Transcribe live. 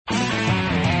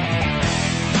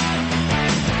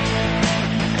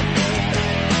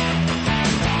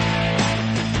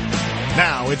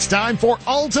It's time for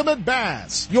Ultimate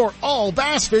Bass, your all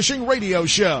bass fishing radio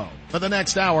show. For the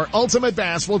next hour, Ultimate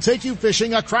Bass will take you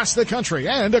fishing across the country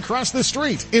and across the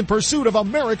street in pursuit of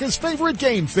America's favorite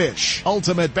game fish.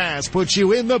 Ultimate Bass puts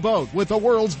you in the boat with the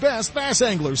world's best bass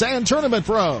anglers and tournament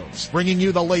pros, bringing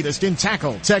you the latest in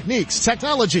tackle, techniques,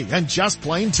 technology, and just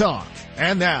plain talk.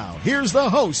 And now, here's the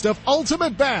host of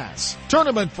Ultimate Bass,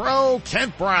 Tournament Pro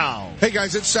Kent Brown. Hey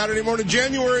guys, it's Saturday morning,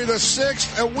 January the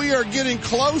 6th, and we are getting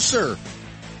closer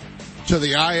to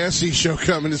the ISE show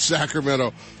coming to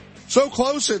Sacramento. So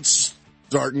close, it's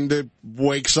starting to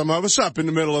wake some of us up in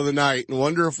the middle of the night and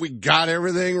wonder if we got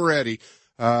everything ready.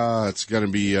 It's going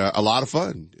to be a lot of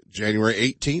fun. January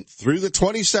 18th through the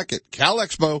 22nd, Cal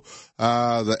Expo.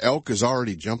 The elk is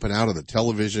already jumping out of the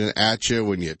television at you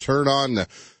when you turn on the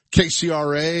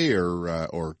KCRA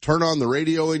or turn on the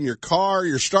radio in your car.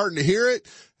 You're starting to hear it,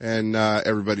 and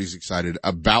everybody's excited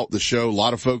about the show. A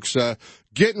lot of folks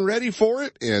getting ready for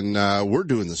it, and we're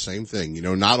doing the same thing. You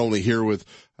know, not only here with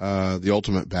the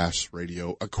Ultimate Bass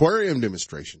Radio Aquarium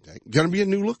Demonstration Tank. Gonna be a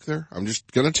new look there. I'm just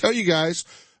gonna tell you guys,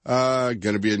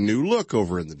 gonna be a new look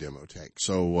over in the demo tank.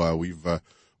 So,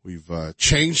 we've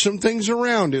changed some things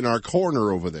around in our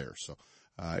corner over there. So,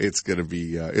 it's gonna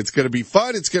be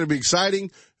fun. It's gonna be exciting.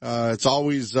 It's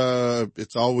always a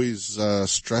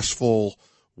stressful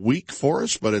week for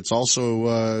us, but it's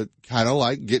also, kind of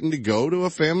like getting to go to a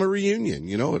family reunion.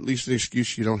 You know, at least an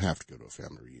excuse you don't have to go to a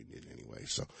family reunion anyway.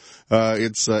 So,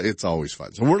 it's always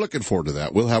fun. So we're looking forward to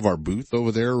that. We'll have our booth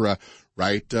over there,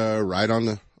 right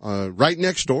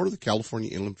next door to the California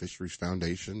Inland Fisheries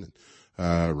Foundation,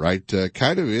 and,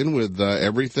 kind of in with,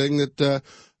 everything that,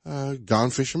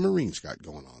 Gone Fishing Marine's got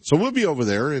going on. So we'll be over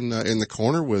there in the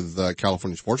corner with,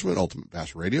 California Sportsman, Ultimate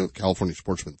Bass Radio, California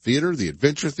Sportsman Theater, the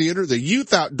Adventure Theater, the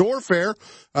Youth Outdoor Fair.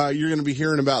 You're going to be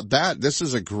hearing about that. This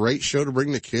is a great show to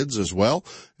bring the kids as well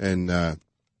and,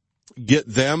 get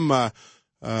them,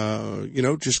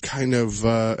 just kind of,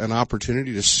 an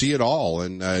opportunity to see it all.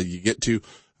 And, you get to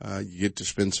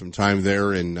spend some time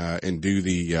there and do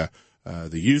the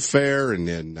youth fair, and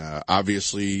then,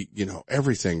 obviously,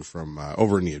 everything from,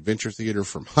 over in the Adventure Theater,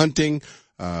 from hunting,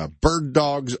 bird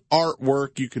dogs,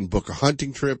 artwork. You can book a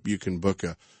hunting trip. You can book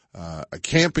a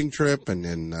camping trip, and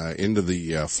then, into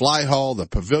the, fly hall, the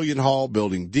pavilion hall,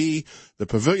 building D, the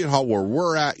pavilion hall where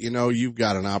we're at. You've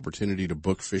got an opportunity to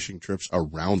book fishing trips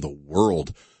around the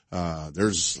world.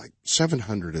 There's like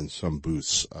 700 and some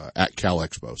booths, at Cal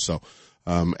Expo. So,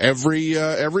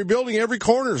 every building, every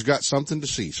corner's got something to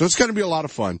see. So it's going to be a lot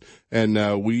of fun.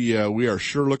 And, we are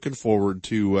sure looking forward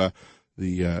to,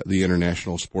 the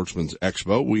International Sportsman's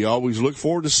Expo. We always look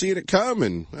forward to seeing it come,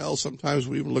 and, well, sometimes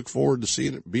we even look forward to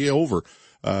seeing it be over.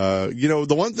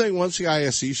 The one thing, once the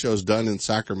ISE show's done in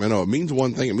Sacramento, it means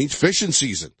one thing. It means fishing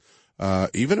season.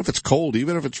 Even if it's cold,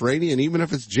 even if it's rainy, and even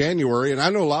if it's January. And I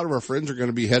know a lot of our friends are going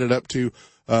to be headed up to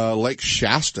Lake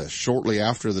Shasta shortly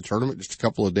after the tournament, just a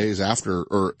couple of days after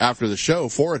the show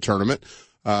for a tournament.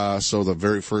 So the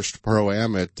very first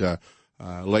Pro-Am at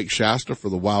Lake Shasta for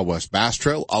the Wild West Bass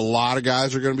Trail. A lot of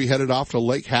guys are going to be headed off to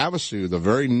Lake Havasu the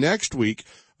very next week,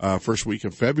 first week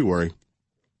of February,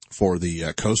 for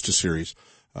the Costa Series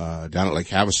down at Lake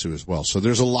Havasu as well. So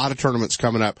there's a lot of tournaments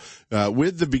coming up.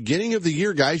 With the beginning of the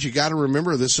year, guys, you got to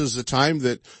remember this is the time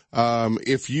that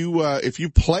if you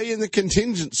play in the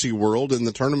contingency world in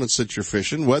the tournaments that you're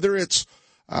fishing, whether it's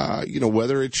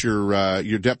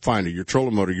your depth finder, your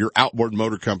trolling motor, your outboard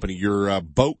motor company, your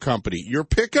boat company, your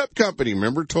pickup company,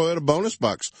 remember Toyota bonus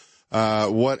bucks,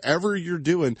 whatever you're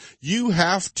doing, you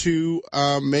have to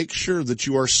make sure that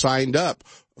you are signed up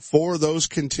for those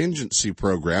contingency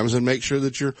programs and make sure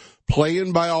that you're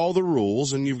playing by all the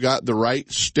rules and you've got the right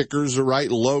stickers, the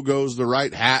right logos, the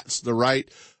right hats, the right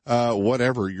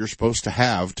whatever you're supposed to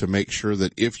have to make sure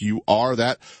that if you are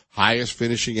that highest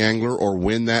finishing angler or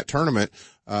win that tournament,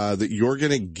 that you're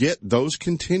going to get those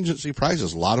contingency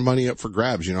prizes. A lot of money up for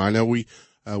grabs. I know we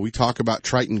talk about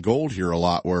Triton Gold here a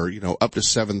lot, where, up to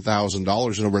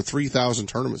 $7,000 and over 3,000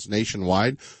 tournaments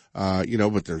nationwide.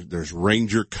 But there's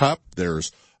Ranger Cup,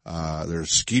 there's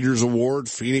Skeeter's Award,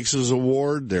 Phoenix's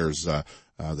Award, there's,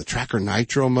 the Tracker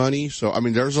Nitro money. So,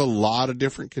 there's a lot of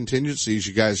different contingencies.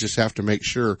 You guys just have to make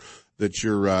sure that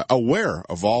you're, aware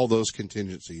of all those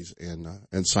contingencies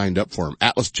and signed up for them.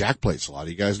 Atlas Jack Plates. A lot of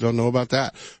you guys don't know about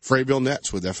that. Fraybill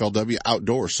Nets with FLW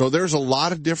Outdoors. So there's a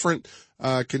lot of different,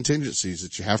 contingencies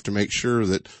that you have to make sure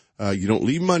that, you don't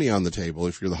leave money on the table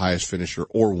if you're the highest finisher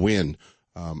or win,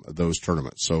 those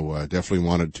tournaments. So, definitely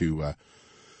wanted to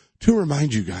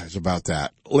remind you guys about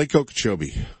that. Lake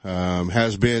Okeechobee,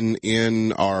 has been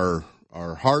in our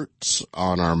hearts,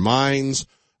 on our minds,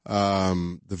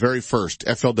 the very first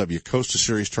FLW Costa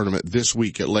Series tournament this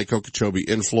week at Lake Okeechobee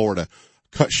in Florida,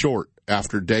 cut short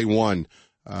after day one,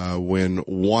 when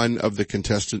one of the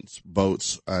contestants'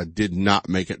 boats, did not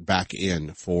make it back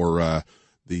in for,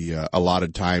 the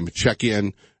allotted time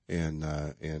check-in and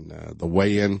the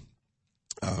weigh-in.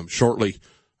 Shortly,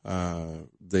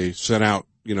 they sent out,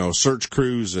 search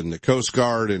crews and the Coast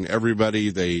Guard and everybody.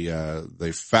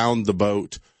 They found the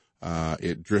boat.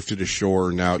 It drifted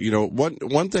ashore. Now,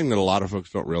 one thing that a lot of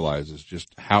folks don't realize is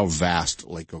just how vast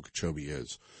Lake Okeechobee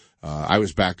is. I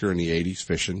was back there in the 80s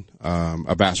fishing,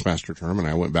 a Bassmaster tournament.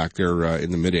 I went back there,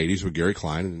 in the mid 80s with Gary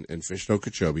Klein and fished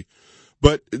Okeechobee.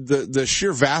 But the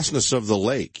sheer vastness of the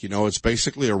lake, it's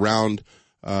basically a round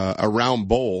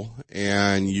bowl,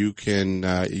 and you can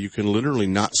literally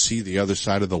not see the other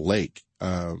side of the lake,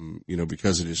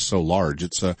 because it is so large.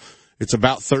 It's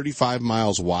about 35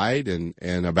 miles wide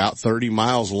and about 30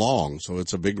 miles long. So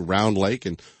it's a big round lake,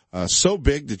 and so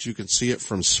big that you can see it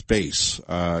from space,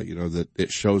 that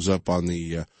it shows up on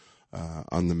the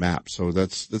map. So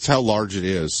that's how large it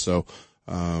is. So,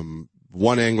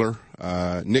 one angler,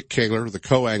 Nick Kaler, the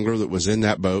co-angler that was in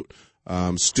that boat,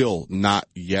 still not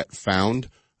yet found.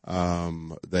 A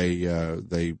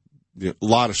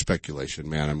lot of speculation,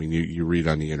 man. I mean, you read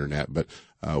on the internet, but,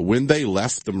 when they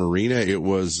left the marina, it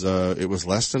was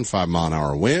less than 5 mile an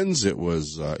hour winds. It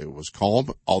was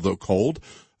calm, although cold,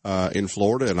 in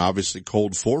Florida, and obviously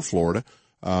cold for Florida.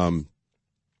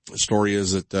 The story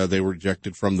is that, they were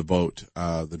ejected from the boat.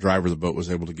 The driver of the boat was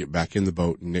able to get back in the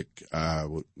boat. Nick,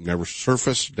 never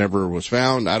surfaced, never was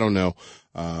found. I don't know.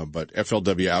 But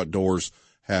FLW Outdoors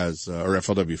or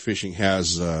FLW Fishing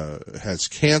has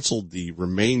canceled the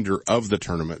remainder of the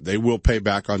tournament. They will pay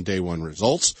back on day one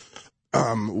results.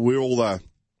 We're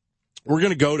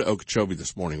going to go to Okeechobee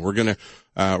this morning. We're going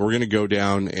to go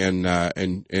down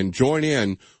and join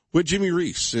in with Jimmy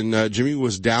Reese. And, Jimmy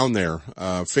was down there,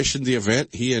 fishing the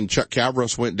event. He and Chuck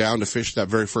Cavros went down to fish that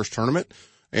very first tournament,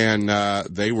 and,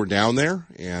 they were down there,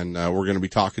 and, we're going to be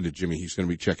talking to Jimmy. He's going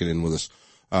to be checking in with us,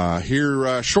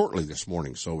 here, shortly this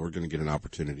morning. So we're going to get an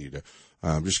opportunity to,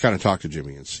 just kind of talk to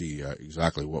Jimmy and see,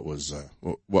 exactly what was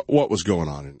going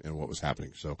on and what was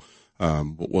happening. So,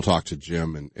 we'll talk to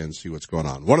Jim and see what's going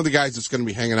on. One of the guys that's going to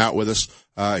be hanging out with us,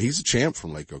 he's a champ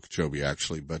from Lake Okeechobee,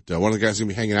 actually, but, one of the guys going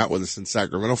to be hanging out with us in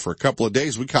Sacramento for a couple of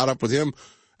days. We caught up with him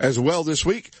as well this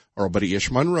week. Our buddy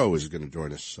Ish Monroe is going to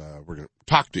join us. We're going to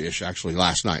talk to Ish actually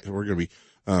last night. We're going to be,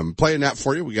 playing that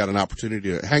for you. We got an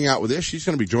opportunity to hang out with Ish. He's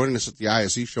going to be joining us at the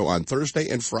ISE show on Thursday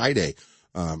and Friday.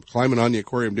 Climbing on the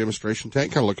aquarium demonstration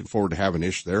tank. Kind of looking forward to having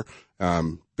Ish there.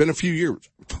 Been a few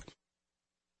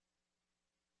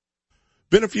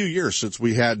years since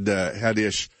we had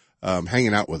Ish,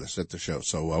 hanging out with us at the show.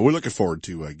 So, we're looking forward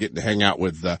to, getting to hang out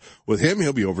with him.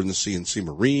 He'll be over in the CNC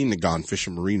Marine, the Gone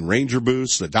Fishing Marine Ranger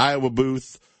booths, the Daiwa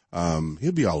booth.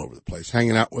 He'll be all over the place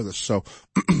hanging out with us. So,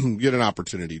 get an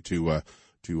opportunity to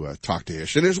talk to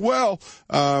Ish. And as well,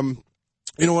 one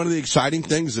of the exciting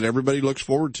things that everybody looks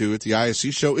forward to at the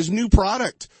ISE show is new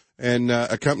product. And,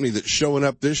 a company that's showing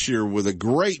up this year with a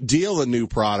great deal of new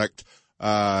product.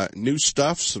 New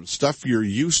stuff, some stuff you're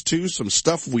used to, some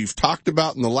stuff we've talked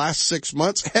about in the last 6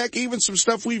 months. Heck, even some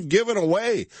stuff we've given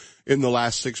away in the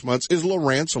last 6 months is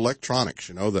Lowrance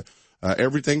Electronics.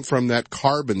 Everything from that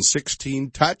Carbon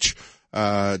 16 Touch,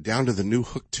 down to the new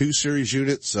Hook 2 series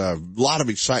units. A lot of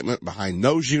excitement behind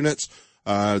those units.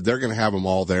 They're going to have them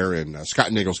all there, and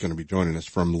Scott Nigel's going to be joining us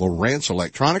from Lowrance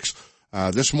Electronics.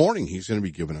 This morning he's going to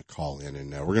be giving a call in, and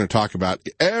we're going to talk about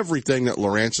everything that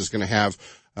Lowrance is going to have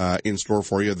in store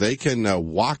for you. They can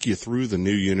walk you through the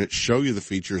new unit, show you the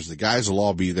features. The guys will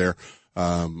all be there.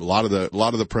 A lot of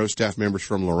the pro staff members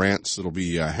from Lowrance that'll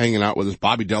be hanging out with us.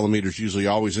 Bobby Delameter's usually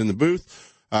always in the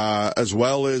booth, as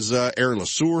well as Aaron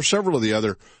LeSueur. Several of the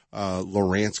other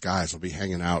Lowrance guys will be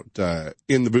hanging out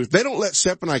in the booth. They don't let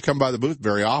Sepp and I come by the booth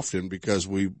very often because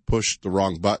we push the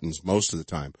wrong buttons most of the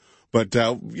time. But,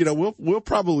 we'll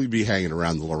probably be hanging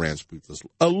around the Lowrance booth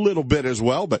a little bit as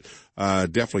well, but,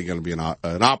 definitely going to be an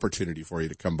opportunity for you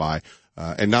to come by,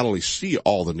 and not only see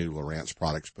all the new Lowrance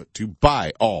products, but to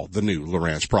buy all the new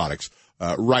Lowrance products,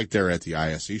 right there at the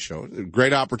ISE show.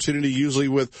 Great opportunity usually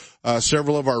with,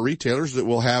 several of our retailers that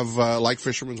will have, like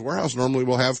Fisherman's Warehouse, normally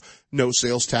we'll have no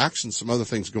sales tax and some other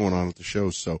things going on at the show.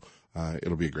 So,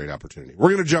 it'll be a great opportunity.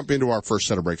 We're going to jump into our first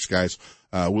set of breaks, guys.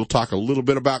 We'll talk a little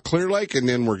bit about Clear Lake, and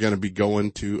then we're going to be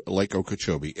going to Lake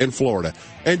Okeechobee in Florida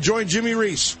and join Jimmy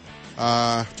Reese.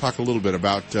 Talk a little bit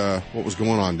about, what was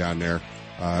going on down there,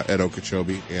 at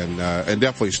Okeechobee, and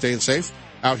definitely staying safe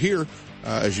out here,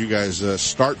 as you guys,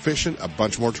 start fishing a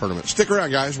bunch more tournaments. Stick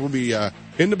around, guys. We'll be,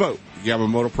 in the boat.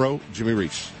 Yamamoto Pro, Jimmy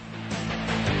Reese.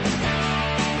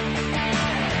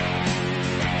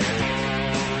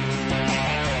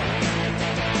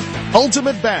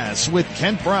 Ultimate Bass with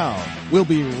Kent Brown. We'll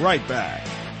be right back.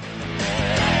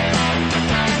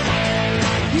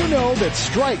 You know that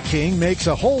Strike King makes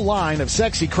a whole line of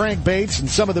sexy crankbaits and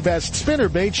some of the best spinner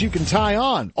baits you can tie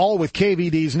on, all with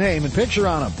KVD's name and picture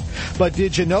on them. But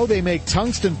did you know they make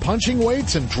tungsten punching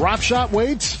weights and drop shot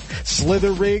weights?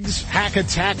 Slither rigs, hack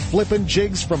attack flippin'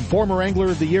 jigs from former Angler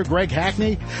of the Year Greg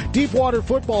Hackney, deep water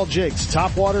football jigs,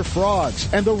 top water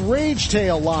frogs, and the Rage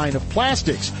Tail line of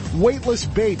plastics, weightless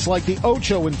baits like the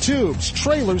Ocho and tubes,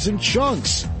 trailers and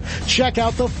chunks. Check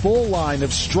out the full line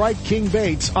of Strike King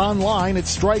baits online at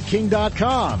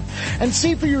StrikeKing.com and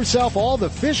see for yourself all the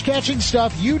fish catching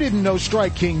stuff you didn't know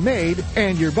Strike King made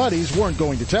and your buddies weren't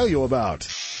going to tell you about.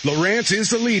 Lowrance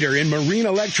is the leader in marine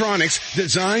electronics,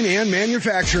 design, and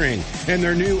manufacturing. And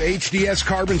their new HDS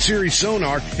Carbon Series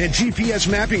sonar and GPS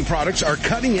mapping products are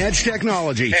cutting-edge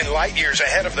technology and light years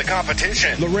ahead of the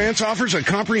competition. Lowrance offers a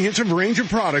comprehensive range of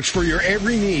products for your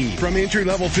every need, from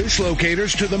entry-level fish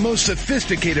locators to the most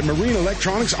sophisticated marine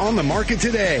electronics on the market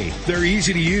today. They're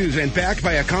easy to use and backed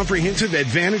by a comprehensive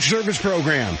Advantage service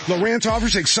program. Lowrance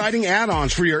offers exciting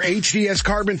add-ons for your HDS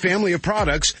Carbon family of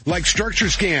products like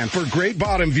Structure Scan for great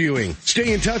bottom viewing.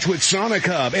 Stay in touch with Sonic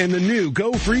Hub and the new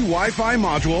Go Free Wi-Fi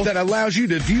module that allows you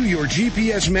to view your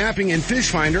GPS mapping and fish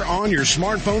finder on your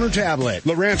smartphone or tablet.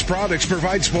 Lowrance products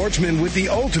provide sportsmen with the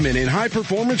ultimate in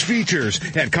high-performance features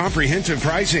at comprehensive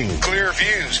pricing. Clear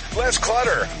views, less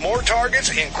clutter, more targets,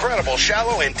 incredible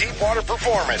shallow and deep water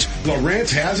performance.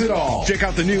 Lowrance has it all. Check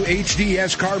out the new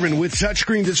HDS Carbon with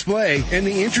touchscreen display and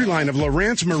the entry line of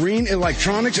Lowrance Marine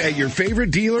Electronics at your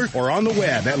favorite dealer or on the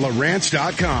web at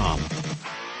Lowrance.com.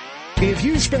 If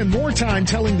you spend more time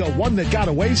telling the one that got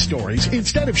away stories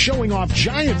instead of showing off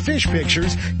giant fish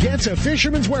pictures, get to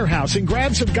Fisherman's Warehouse and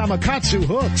grab some Gamakatsu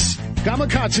hooks.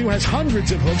 Gamakatsu has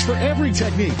hundreds of hooks for every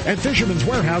technique, and Fisherman's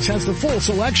Warehouse has the full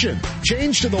selection.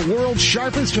 Change to the world's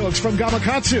sharpest hooks from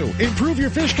Gamakatsu. Improve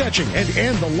your fish catching and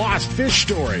end the lost fish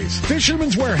stories.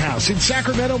 Fisherman's Warehouse in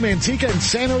Sacramento, Manteca, and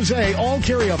San Jose all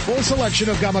carry a full selection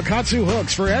of Gamakatsu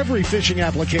hooks for every fishing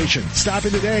application. Stop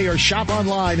in today or shop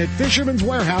online at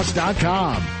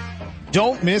fishermanswarehouse.com.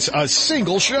 Don't miss a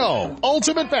single show.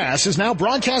 Ultimate Bass is now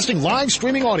broadcasting live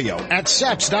streaming audio at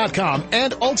seps.com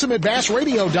and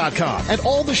ultimatebassradio.com. And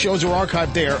all the shows are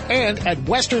archived there and at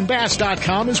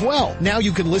westernbass.com as well. Now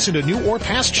you can listen to new or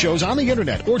past shows on the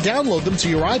internet or download them to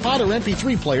your iPod or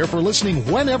MP3 player for listening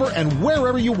whenever and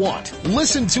wherever you want.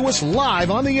 Listen to us live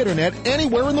on the internet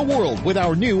anywhere in the world with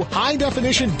our new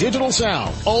high-definition digital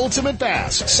sound. Ultimate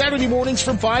Bass, Saturday mornings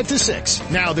from 5 to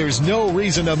 6. Now there's no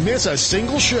reason to miss a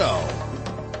single show.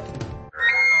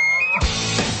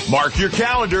 Mark your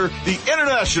calendar, the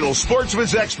International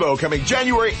Sportsman's Expo coming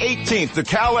January 18th to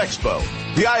Cal Expo.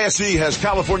 The ISE has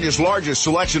California's largest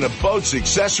selection of boats,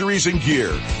 accessories, and gear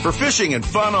for fishing and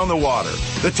fun on the water.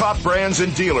 The top brands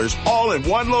and dealers all in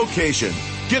one location.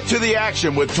 Get to the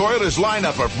action with Toyota's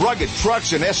lineup of rugged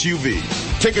trucks and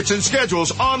SUVs. Tickets and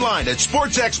schedules online at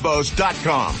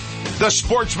sportsexpos.com. The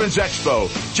Sportsman's Expo,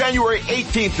 January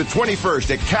 18th to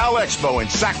 21st at Cal Expo in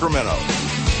Sacramento.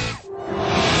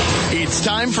 It's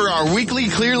time for our weekly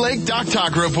Clear Lake Dock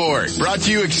Talk Report, brought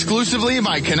to you exclusively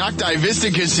by Canocti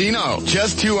Vista Casino,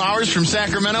 just 2 hours from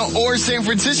Sacramento or San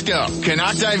Francisco.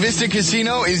 Canocti Vista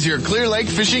Casino is your Clear Lake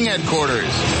fishing headquarters.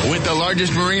 With the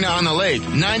largest marina on the lake,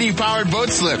 90 powered boat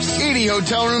slips, 80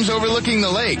 hotel rooms overlooking the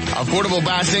lake, affordable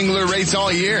bass angler rates all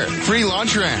year, free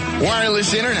launch ramp,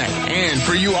 wireless internet, and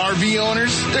for you RV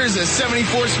owners, there's a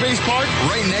 74 space park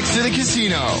right next to the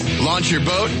casino. Launch your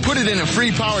boat, put it in a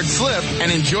free powered slip,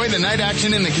 and enjoy the night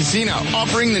action in the casino,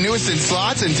 offering the newest in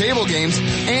slots and table games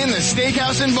and the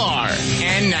steakhouse and bar.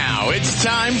 And now it's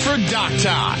time for Dock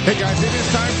Talk. Hey guys, it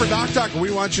is time for Dock Talk.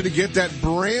 We want you to get that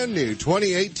brand new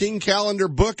 2018 calendar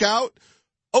book out,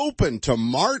 open to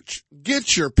March.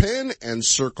 Get your pen and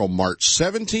circle March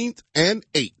 17th and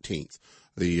 18th.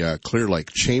 The Clear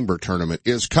Lake Chamber Tournament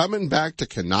is coming back to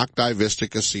Canocti Vista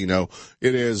Casino.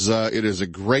 It is a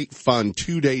great fun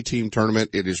 2-day team tournament.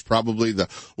 It is probably the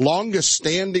longest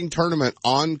standing tournament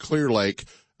on Clear Lake.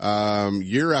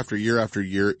 Year after year after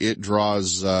year, it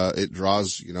draws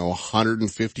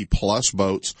 150 plus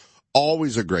boats.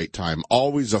 Always a great time.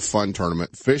 Always a fun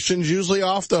tournament. Fishing's usually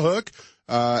off the hook.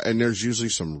 And there's usually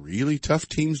some really tough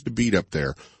teams to beat up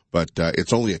there. But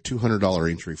it's only a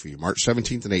 $200 entry fee. March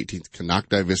 17th and 18th,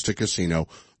 Canocti Vista Casino,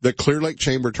 the Clear Lake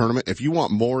Chamber Tournament. If you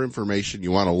want more information,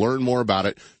 you want to learn more about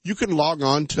it, you can log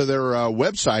on to their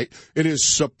website. It is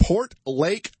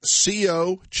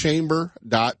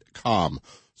supportlakecochamber.com.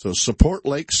 So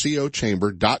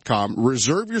supportlakecochamber.com.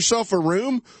 Reserve yourself a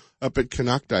room up at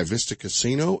Canocti Vista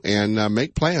Casino and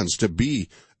make plans to be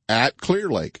at Clear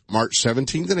Lake, March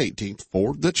 17th and 18th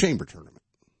for the Chamber Tournament.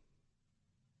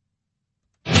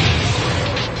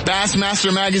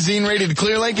 Bassmaster Magazine rated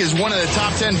Clear Lake is one of the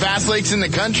top 10 bass lakes in the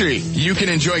country. You can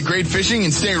enjoy great fishing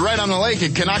and stay right on the lake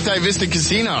at Canocti Vista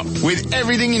Casino. With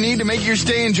everything you need to make your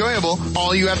stay enjoyable,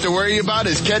 all you have to worry about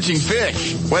is catching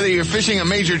fish. Whether you're fishing a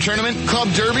major tournament,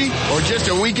 club derby, or just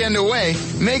a weekend away,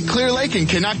 make Clear Lake and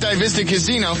Canocti Vista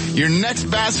Casino your next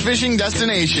bass fishing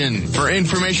destination. For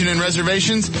information and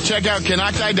reservations, check out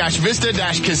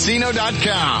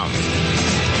canocti-vista-casino.com.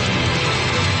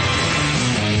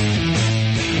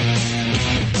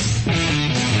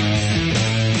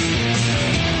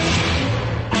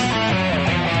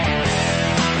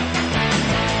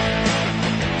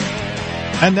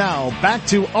 And now, back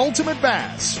to Ultimate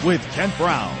Bass with Kent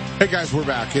Brown. Hey guys, we're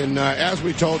back. And as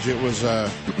we told you, it was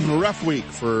a rough week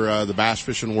for the bass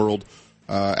fishing world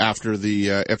after the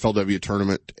FLW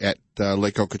tournament at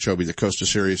Lake Okeechobee, the Costa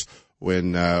Series,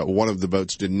 when one of the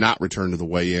boats did not return to the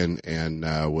weigh-in and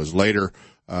was later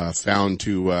found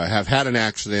to have had an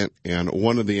accident, and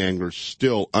one of the anglers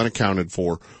still unaccounted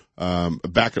for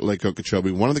back at Lake Okeechobee.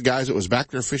 One of the guys that was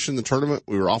back there fishing the tournament,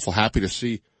 we were awful happy to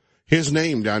see his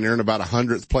name down there in about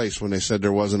 100th place when they said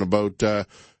there wasn't a boat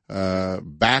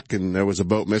back and there was a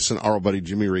boat missing. Our buddy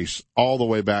Jimmy Reese, all the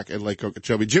way back at Lake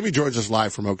Okeechobee. Jimmy joins us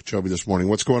live from Okeechobee this morning.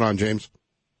 What's going on, James?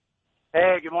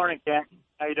 Hey, good morning, Kent.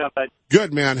 How you doing, bud?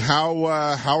 Good, man. How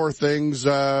are things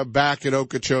back at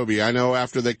Okeechobee? I know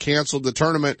after they canceled the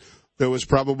tournament, there was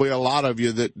probably a lot of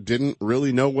you that didn't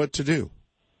really know what to do.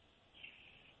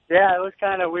 Yeah, it was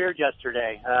kind of weird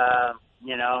yesterday,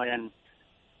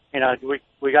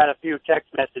 we got a few text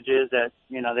messages that,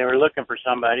 they were looking for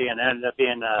somebody, and it ended up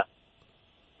being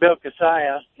Bill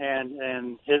Casaya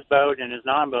and his boat and his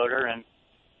non-boater. And,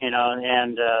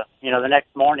 the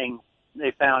next morning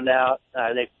they found out,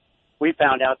 we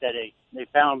found out that they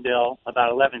found Bill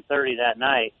about 11:30 that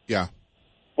night. Yeah.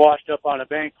 Washed up on a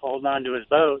bank holding on to his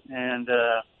boat. And,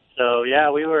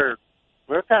 we were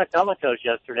kind of comatose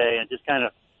yesterday and just kind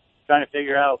of trying to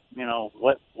figure out,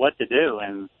 what to do.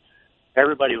 And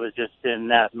everybody was just in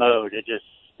that mode.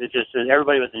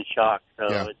 Everybody was in shock. So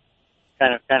yeah. It's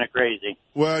kind of crazy.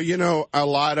 Well, a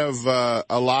lot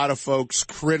of folks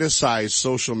criticize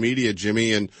social media,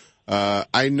 Jimmy, and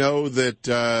I know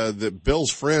that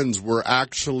Bill's friends were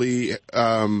actually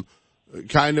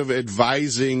kind of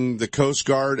advising the Coast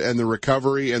Guard and the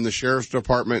recovery and the Sheriff's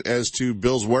Department as to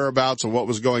Bill's whereabouts and what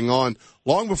was going on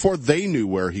long before they knew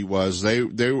where he was. They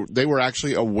were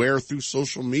actually aware through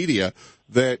social media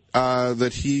that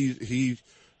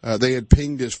they had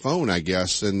pinged his phone, I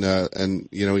guess, and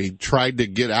he tried to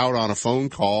get out on a phone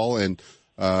call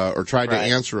or tried to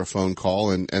answer a phone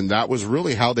call, and that was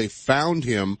really how they found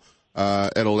him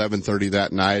at 11:30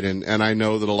 that night. And I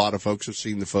know that a lot of folks have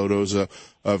seen the photos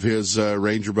of his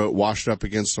Ranger boat washed up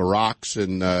against the rocks,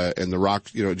 and the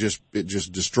rocks, it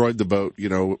just destroyed the boat,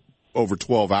 over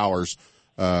 12 hours.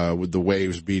 With the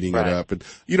waves beating it up. And,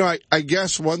 I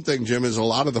guess one thing, Jim, is a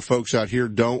lot of the folks out here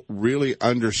don't really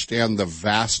understand the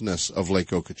vastness of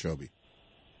Lake Okeechobee.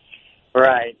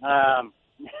 Right.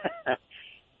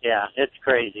 Yeah, it's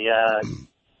crazy.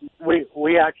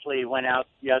 We actually went out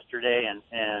yesterday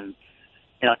and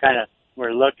kind of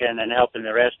were looking and helping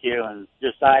the rescue and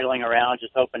just idling around,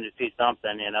 just hoping to see something,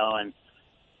 and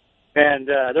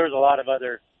there was a lot of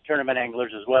other tournament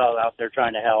anglers as well out there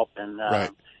trying to help. And,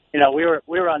 we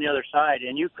were on the other side,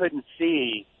 and you couldn't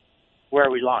see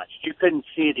where we launched. You couldn't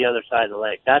see the other side of the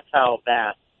lake. That's how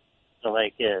vast the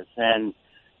lake is. And,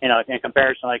 in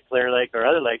comparison like Clear Lake or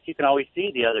other lakes, you can always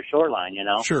see the other shoreline,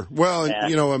 Sure. Well,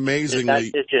 and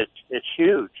amazingly. It's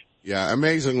huge. Yeah,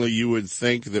 amazingly, you would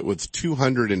think that with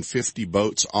 250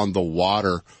 boats on the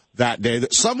water that day,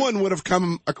 that someone would have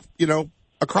come,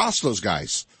 across those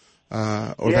guys.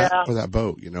 Or that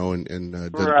boat,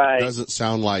 doesn't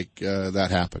sound like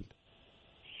that happened.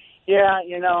 Yeah,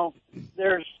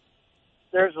 there's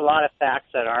a lot of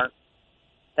facts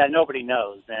that nobody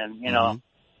knows, and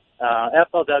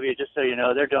FLW, just so you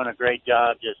know, they're doing a great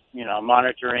job, just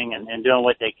monitoring and doing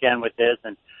what they can with this,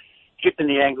 and keeping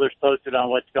the anglers posted on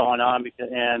what's going on.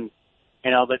 There's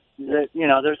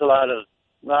a lot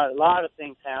of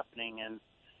things happening, and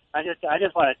I just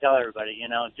want to tell everybody,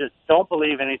 just don't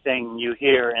believe anything you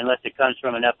hear unless it comes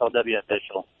from an FLW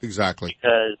official. Exactly.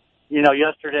 Because,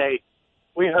 yesterday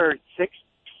we heard 6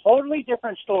 totally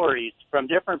different stories from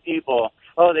different people.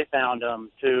 Oh, they found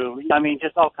them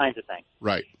just all kinds of things.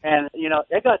 Right. And,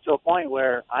 it got to a point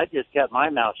where I just kept my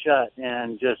mouth shut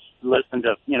and just listened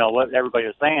to, what everybody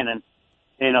was saying. And,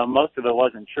 most of it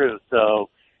wasn't true. So,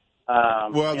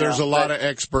 Well, there's a lot of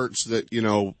experts that,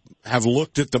 have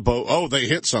looked at the boat. Oh, they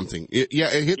hit something. It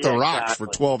hit the rocks for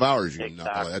 12 hours, you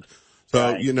knucklehead.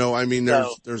 So, right.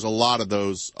 There's a lot of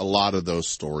those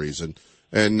stories.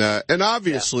 And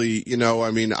obviously,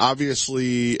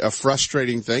 obviously a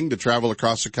frustrating thing to travel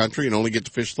across the country and only get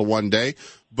to fish the one day.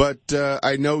 But,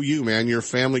 I know you, man, you're a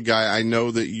family guy. I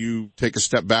know that you take a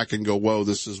step back and go, whoa,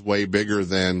 this is way bigger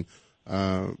than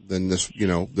this,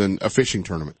 than a fishing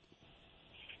tournament.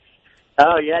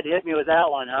 Oh, you had to hit me with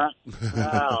that one, huh?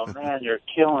 Oh, man, you're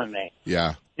killing me.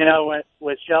 Yeah.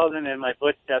 With Sheldon in my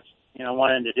footsteps,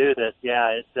 wanting to do this,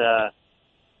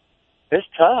 it's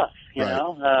tough, you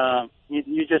know.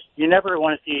 You never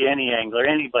want to see any angler,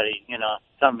 anybody,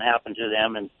 something happen to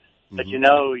them, but you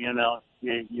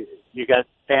got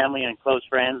family and close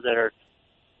friends that are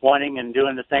wanting and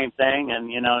doing the same thing,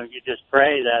 and you just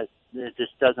pray that it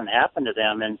just doesn't happen to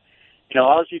them. And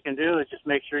all you can do is just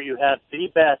make sure you have the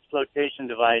best flotation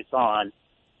device on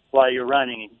while you're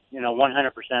running, 100%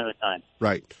 of the time.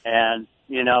 Right. And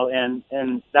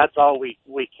and that's all we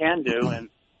can do. And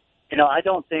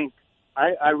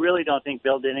I really don't think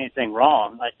Bill did anything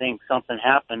wrong. I think something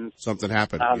happened. Out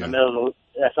in the middle of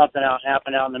something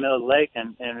happened out in the middle of the lake,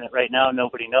 and right now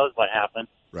nobody knows what happened.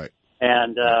 Right.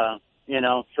 And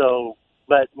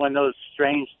but when those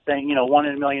strange things, 1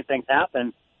 in a million things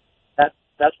happen,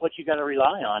 that's what you got to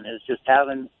rely on, is just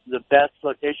having the best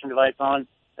flotation device on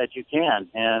that you can.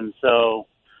 And so,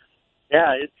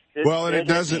 it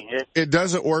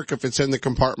doesn't work if it's in the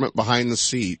compartment behind the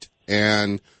seat.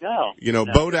 And,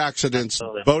 boat accidents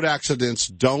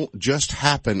don't just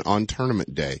happen on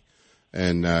tournament day.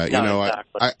 And,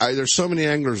 exactly. there's so many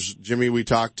anglers, Jimmy, we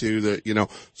talk to that,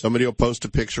 somebody will post a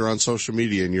picture on social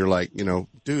media and you're like,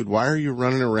 dude, why are you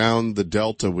running around the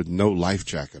Delta with no life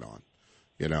jacket on?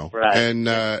 Right. And,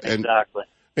 exactly.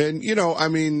 And,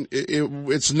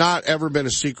 it's not ever been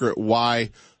a secret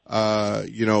why,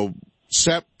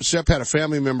 Sepp had a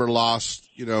family member lost,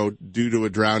 due to a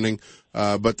drowning.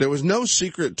 But there was no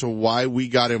secret to why we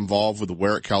got involved with the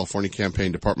Wear It California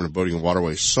campaign, Department of Boating and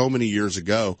Waterways, so many years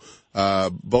ago.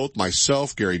 Both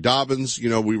myself, Gary Dobbins,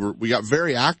 we got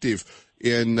very active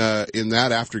in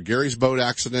that after Gary's boat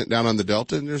accident down on the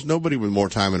Delta. And there's nobody with more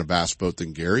time in a bass boat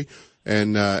than Gary.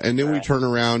 And then we turn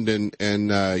around and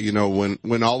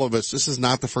when all of us, this is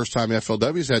not the first time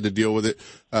FLW's had to deal with it,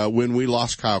 when we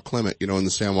lost Kyle Clement, in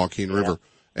the San Joaquin River.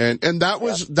 And that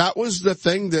was the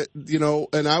thing that,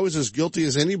 and I was as guilty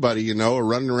as anybody,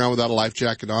 running around without a life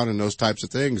jacket on and those types of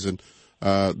things. And,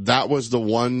 that was the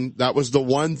one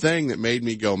thing that made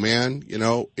me go, man,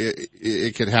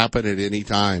 it could happen at any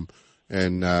time.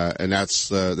 And that's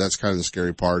kind of the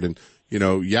scary part. And,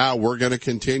 we're going to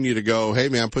continue to go, hey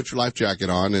man, put your life jacket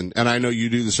on. And I know you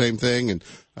do the same thing. And,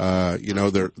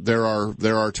 there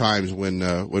are times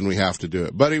when we have to do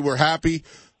it. Buddy, we're happy,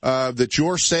 that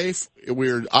you're safe.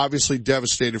 We're obviously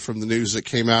devastated from the news that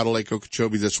came out of Lake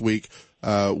Okeechobee this week.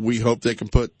 We hope they can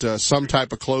put, some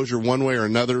type of closure one way or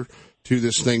another to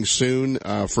this thing soon,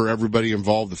 for everybody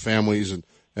involved, the families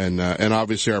and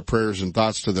obviously our prayers and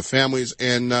thoughts to the families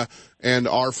and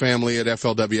our family at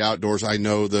FLW Outdoors. I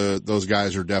know those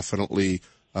guys are definitely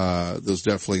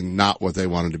not what they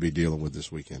wanted to be dealing with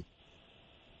this weekend.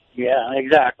 Yeah,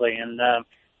 exactly. And,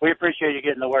 we appreciate you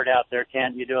getting the word out there,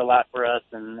 Kent. You do a lot for us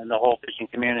and the whole fishing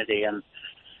community. And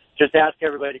just ask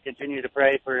everybody to continue to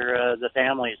pray for, the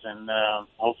families and,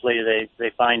 hopefully they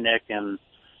find Nick and,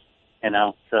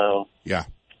 so. Yeah.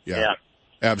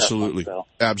 Absolutely.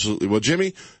 Absolutely. Well,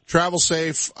 Jimmy, travel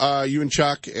safe, you and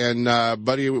Chuck, and,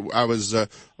 buddy, I was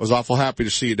awful happy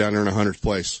to see you down there in 100th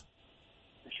place.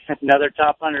 Another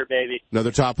top 100, baby.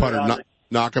 Another top 100.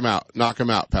 Knock him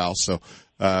out, pal. So,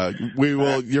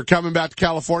 you're coming back to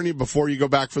California before you go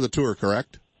back for the tour,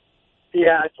 correct?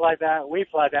 Yeah, we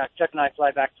fly back. Chuck and I fly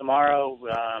back tomorrow.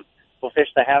 We'll fish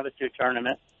the Havasu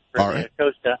tournament for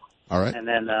Costa. All right. And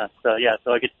then, so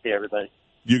I get to see everybody.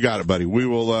 You got it, buddy. We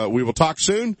will talk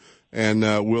soon, and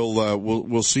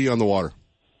we'll see you on the water.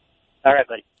 All right,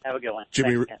 buddy. Have a good one.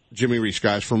 Jimmy Reese,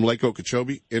 guys, from Lake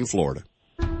Okeechobee in Florida.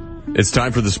 It's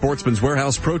time for the Sportsman's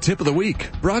Warehouse Pro Tip of the Week,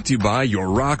 brought to you by your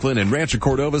Rockland and Rancho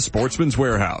Cordova Sportsman's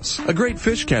Warehouse. A great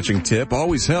fish catching tip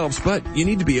always helps, but you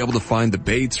need to be able to find the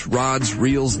baits, rods,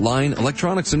 reels, line,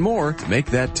 electronics, and more to make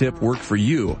that tip work for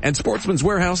you. And Sportsman's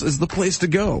Warehouse is the place to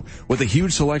go, with a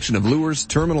huge selection of lures,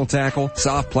 terminal tackle,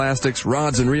 soft plastics,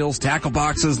 rods and reels, tackle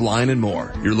boxes, line, and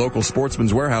more. Your local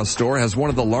Sportsman's Warehouse store has one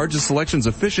of the largest selections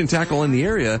of fishing tackle in the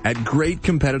area at great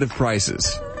competitive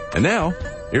prices. And now,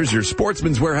 Here's your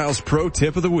Sportsman's Warehouse Pro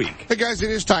Tip of the Week. Hey guys,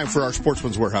 it is time for our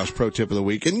Sportsman's Warehouse Pro Tip of the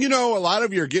Week. And you know, a lot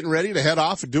of you are getting ready to head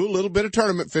off and do a little bit of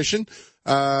tournament fishing,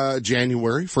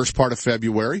 January, first part of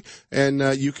February.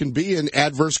 And, you can be in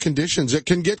adverse conditions. It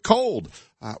can get cold.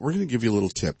 We're going to give you a little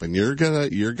tip, and you're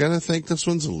gonna think this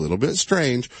one's a little bit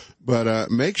strange, but,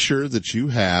 make sure that you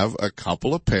have a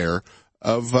couple of pair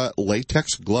of,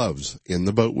 latex gloves in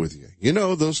the boat with you. You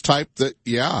know, those type that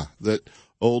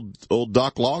old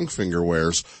Doc Longfinger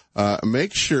wears.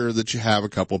 Make sure that you have a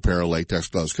couple pair of latex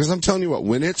gloves. Cause I'm telling you what,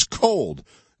 when it's cold,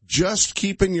 just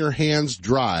keeping your hands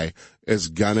dry is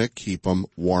gonna keep them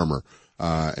warmer.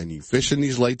 And you fish in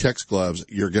these latex gloves,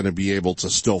 you're gonna be able to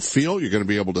still feel, you're gonna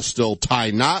be able to still tie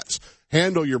knots,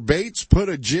 handle your baits, put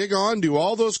a jig on, do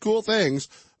all those cool things,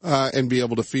 and be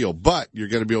able to feel. But you're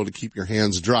gonna be able to keep your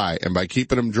hands dry. And by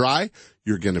keeping them dry,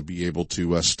 you're gonna be able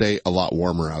to, stay a lot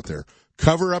warmer out there.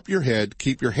 Cover up your head,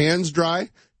 keep your hands dry,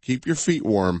 keep your feet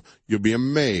warm. You'll be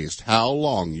amazed how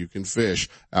long you can fish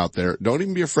out there. Don't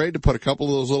even be afraid to put a couple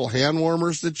of those little hand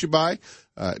warmers that you buy,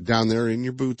 down there in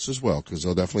your boots as well, because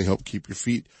they'll definitely help keep your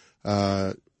feet,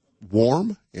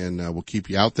 warm, and will keep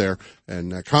you out there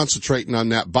and concentrating on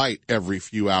that bite every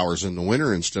few hours in the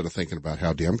winter instead of thinking about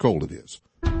how damn cold it is.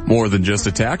 More than just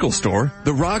a tackle store,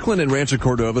 the Rockland and Rancho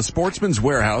Cordova Sportsman's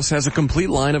Warehouse has a complete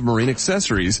line of marine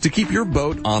accessories to keep your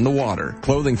boat on the water.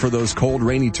 Clothing for those cold,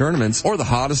 rainy tournaments or the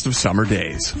hottest of summer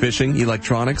days. Fishing,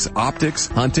 electronics, optics,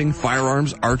 hunting,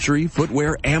 firearms, archery,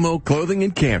 footwear, ammo, clothing,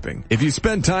 and camping. If you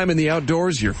spend time in the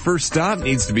outdoors, your first stop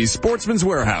needs to be Sportsman's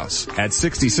Warehouse at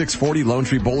 6640 Lone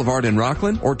Tree Boulevard in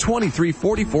Rockland or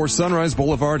 2344 Sunrise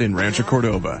Boulevard in Rancho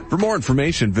Cordova. For more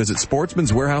information, visit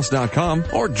sportsmanswarehouse.com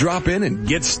or drop in and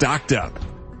get stocked up.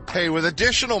 Hey, with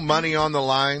additional money on the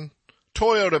line,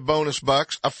 Toyota bonus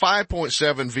bucks, a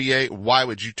 5.7 V8, why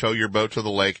would you tow your boat to the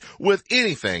lake with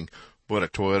anything but a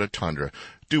Toyota Tundra?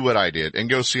 Do what I did and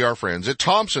go see our friends at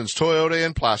Thompson's Toyota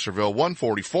in Placerville,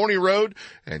 140 Forney Road,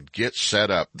 and get set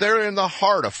up. They're in the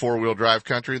heart of four-wheel drive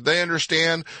country. They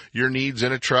understand your needs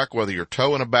in a truck, whether you're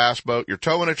towing a bass boat, you're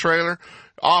towing a trailer,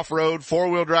 off-road,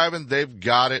 four-wheel driving, they've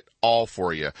got it all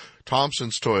for you.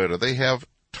 Thompson's Toyota, they have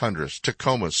Tundras,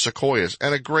 Tacomas, Sequoias,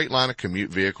 and a great line of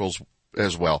commute vehicles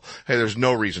as well. Hey, there's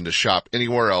no reason to shop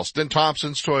anywhere else than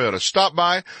Thompson's Toyota. Stop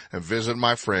by and visit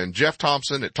my friend Jeff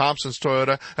Thompson at Thompson's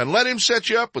Toyota and let him set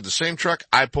you up with the same truck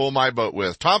I pull my boat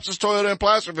with. Thompson's Toyota in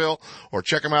Placerville, or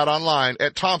check him out online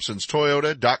at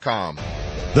thompsonstoyota.com.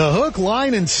 The Hook,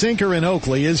 Line, and Sinker in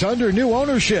Oakley is under new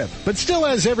ownership, but still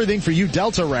has everything for you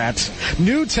Delta rats.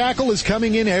 New tackle is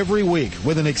coming in every week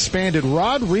with an expanded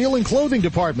rod, reel, and clothing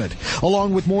department,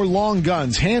 along with more long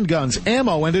guns, handguns,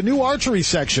 ammo, and a new archery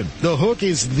section. The Hook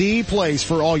is the place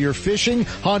for all your fishing,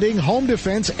 hunting, home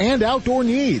defense, and outdoor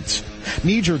needs.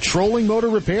 Need your trolling motor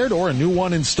repaired or a new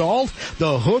one installed?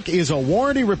 The Hook is a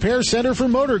warranty repair center for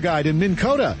Motor Guide in Minn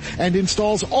Kota and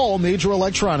installs all major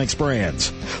electronics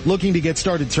brands. Looking to get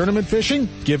started tournament fishing?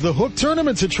 Give the Hook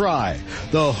Tournaments a try.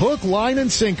 The Hook, Line,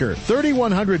 and Sinker,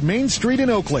 3100 Main Street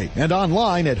in Oakley, and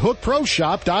online at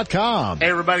hookproshop.com. Hey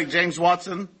everybody, James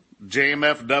Watson,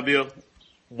 JMFW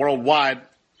Worldwide.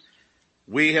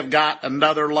 We have got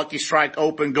another Lucky Strike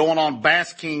Open going on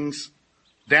Bass Kings.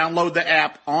 Download the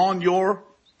app on your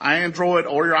Android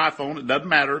or your iPhone. It doesn't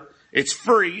matter. It's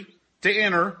free to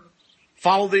enter.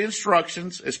 Follow the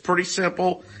instructions. It's pretty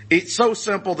simple. It's so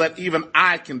simple that even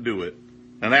I can do it.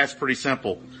 And that's pretty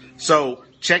simple. So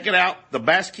check it out. The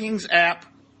Bass Kings app.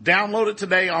 Download it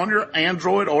today on your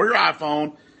Android or your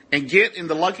iPhone and get in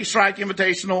the Lucky Strike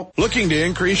Invitational. Looking to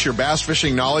increase your bass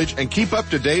fishing knowledge and keep up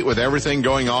to date with everything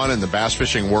going on in the bass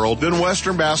fishing world? Then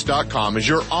westernbass.com is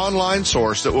your online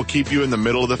source that will keep you in the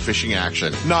middle of the fishing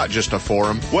action, not just a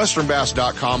forum.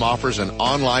 westernbass.com offers an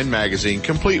online magazine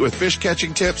complete with fish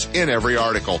catching tips in every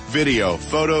article, video,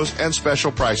 photos, and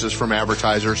special prices from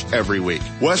advertisers every week.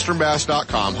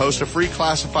 westernbass.com hosts a free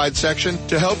classified section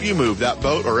to help you move that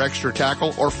boat or extra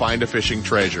tackle or find a fishing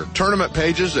treasure. Tournament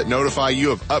pages that notify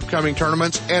you of upcoming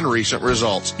tournaments and recent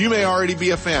results. You may already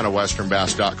be a fan of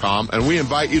westernbass.com, and we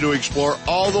invite you to explore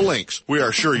all the links. We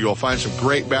are sure you'll find some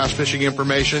great bass fishing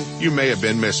information you may have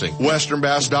been missing.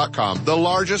 westernbass.com, the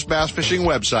largest bass fishing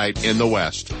website in the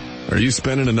West. Are you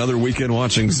spending another weekend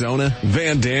watching Zona,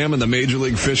 Van Dam, and the Major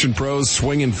League Fishing pros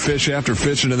swinging fish after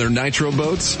fishing in their nitro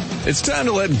boats? It's time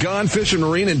to let Gone Fishing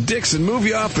Marine and Dixon move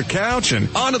you off the couch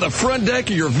and onto the front deck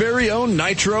of your very own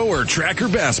nitro or tracker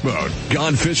bass boat.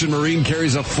 Gone Fishing Marine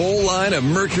carries a full line of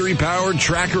mercury-powered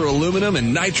tracker aluminum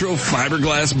and nitro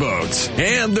fiberglass boats.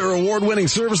 And their award-winning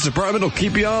service department will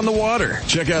keep you on the water.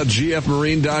 Check out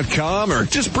gfmarine.com or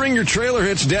just bring your trailer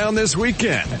hitch down this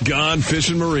weekend. Gone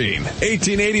Fishing Marine,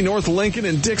 1880 North North Lincoln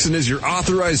and Dixon is your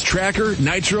authorized Tracker,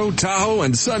 Nitro, Tahoe,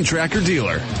 and Sun Tracker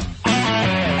dealer.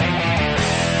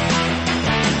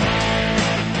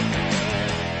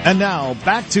 And now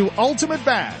back to Ultimate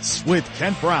Bass with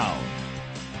Kent Brown.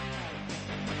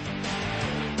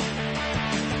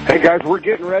 Hey guys, we're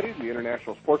getting ready. The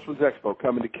International Sportsman's Expo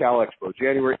coming to Cal Expo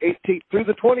January 18th through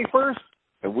the 21st,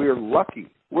 and we're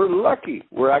lucky.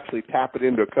 We're actually tapping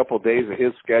into a couple of days of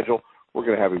his schedule. We're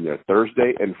going to have him there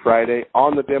Thursday and Friday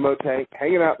on the demo tank,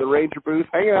 hanging out the Ranger booth,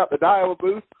 hanging out the Daiwa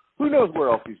booth. Who knows where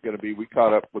else he's going to be? We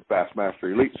caught up with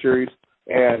Bassmaster Elite Series,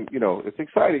 and, you know, it's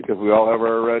exciting because we all have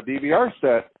our DVR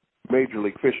set, Major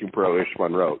League Fishing Pro Ish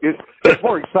Monroe. It's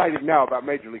more exciting now about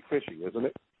Major League Fishing, isn't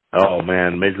it? Oh,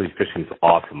 man, Major League Fishing is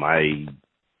awesome. I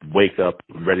wake up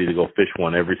ready to go fish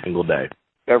one every single day.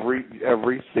 Every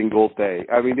single day.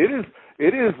 I mean,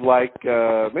 it is like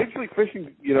Major League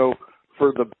Fishing, you know,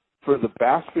 for the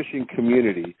bass fishing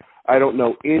community, I don't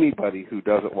know anybody who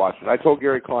doesn't watch it. I told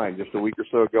Gary Klein just a week or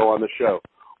so ago on the show,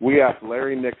 we asked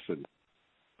Larry Nixon,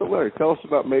 so Larry, tell us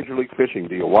about Major League Fishing.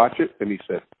 Do you watch it? And he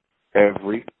said,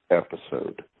 every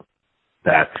episode.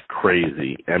 That's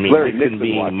crazy. I mean, Larry Nixon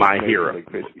being my hero.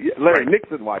 Larry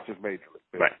Nixon watches Major League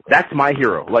Fishing. Right. That's my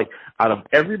hero. Like, out of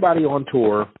everybody on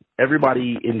tour,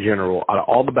 everybody in general, out of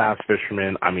all the bass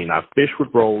fishermen, I mean, I've fished with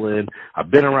Roland,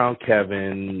 I've been around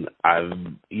Kevin, I've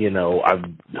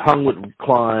hung with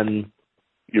Klein.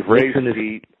 You've raised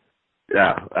skeet.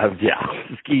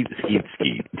 Skeet.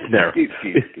 No.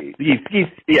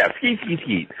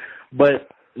 Skeet. But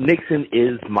Nixon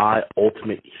is my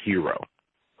ultimate hero.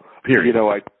 Period. You know,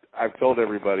 I've told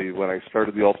everybody when I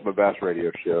started the Ultimate Bass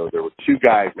Radio Show, there were two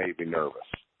guys made me nervous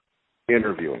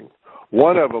interviewing.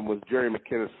 One of them was Jerry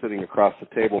McKinnis sitting across the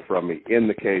table from me in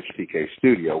the KHTK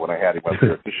studio when I had him up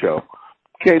here at the show.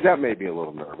 Okay, that made me a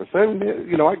little nervous. And,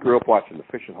 you know, I grew up watching the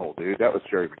Fishing Hole, dude. That was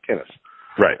Jerry McKinnis.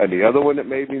 Right. And the other one that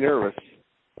made me nervous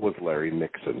was Larry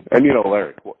Nixon. And, you know,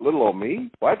 Larry, little old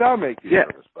me, why'd that make you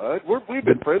nervous, bud? We've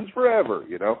been friends forever,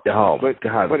 you know. Oh, but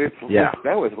God. But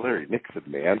that was Larry Nixon,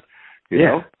 man. You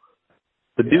know?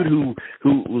 The dude who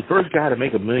was the first guy to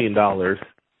make $1 million,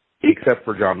 except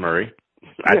for John Murray.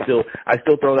 I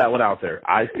still throw that one out there.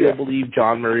 I still believe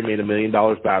John Murray made $1 million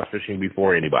bass fishing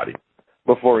before anybody.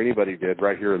 Before anybody did,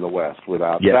 right here in the West,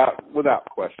 without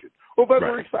question. Well, but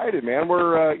we're excited, man.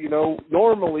 We're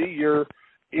normally you're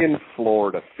in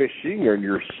Florida fishing or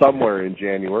you're somewhere in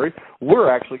January. We're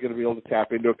actually going to be able to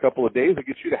tap into a couple of days and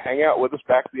get you to hang out with us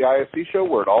back at the ISC show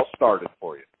where it all started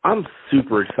for you. I'm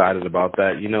super excited about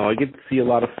that. You know, I get to see a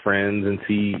lot of friends and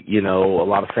see, you know, a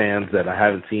lot of fans that I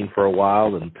haven't seen for a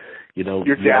while. And, you know,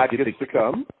 your dad gets to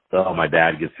come? Oh, my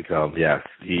dad gets to come, yes.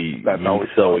 He's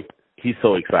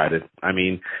so excited. I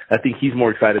mean, I think he's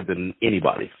more excited than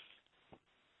anybody.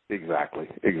 Exactly.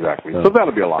 So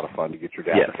that'll be a lot of fun to get your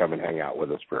dad to come and hang out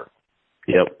with us for.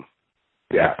 Yep.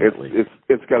 Yeah,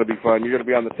 it's going to be fun. You're going to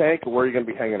be on the tank, or where are you going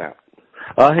to be hanging out?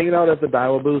 Hanging out at the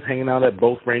Daiwa booth, hanging out at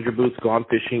both Ranger booths, Gone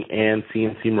Fishing and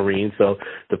CNC Marine. So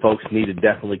the folks need to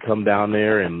definitely come down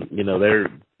there, and you know,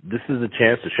 this is a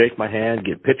chance to shake my hand,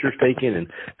 get pictures taken, and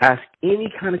ask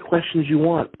any kind of questions you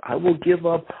want. I will give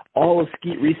up all of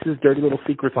Skeet Reese's dirty little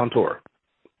secrets on tour.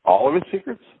 All of his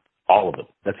secrets? All of them.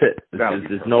 That's it.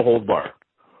 There's no holds bar.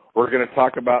 We're going to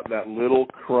talk about that little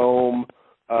chrome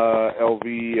LV,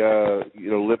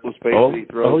 lipless bait that he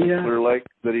throws in Clear Lake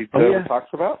that he never talks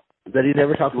about. That he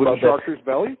never talks about. Chartreuse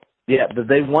belly? Yeah, that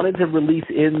they wanted to release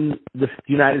in the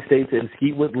United States, and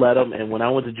Skeet would let them. And when I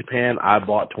went to Japan, I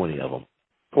bought 20 of them.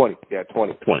 20, yeah,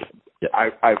 20. 20. Yeah.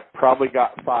 I've probably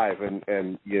got 5,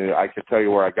 and you know, I could tell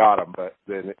you where I got them, but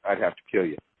then I'd have to kill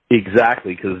you.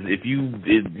 Exactly, because if you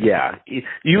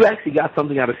actually got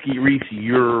something out of Skeet Reese,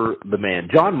 you're the man.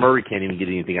 John Murray can't even get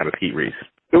anything out of Skeet Reese.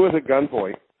 It was a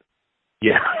gunpoint.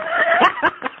 Yeah.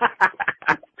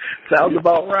 Sounds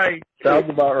about right.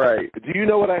 Do you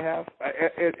know what I have?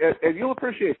 And you'll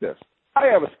appreciate this. I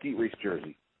have a Skeet Reese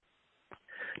jersey.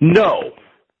 No.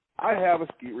 I have a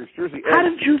Skeet Reese jersey. How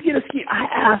did you get a Skeet?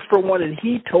 I asked for one, and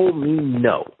he told me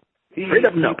no. Straight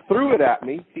up no. He threw it at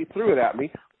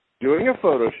me. Doing a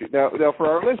photo shoot. Now, for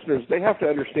our listeners, they have to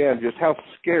understand just how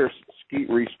scarce Skeet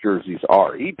Reese jerseys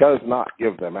are. He does not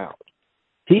give them out.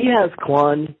 He has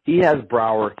Clun. He has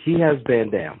Brower. He has Van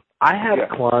Dam. I have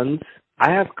Cluns. I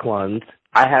have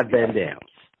Van Dams.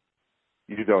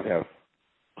 You don't have.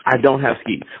 I don't have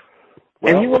Skeets.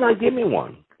 Well, and he will not give me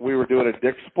one. We were doing a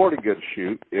Dick's Sporting Goods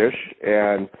shoot-ish,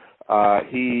 and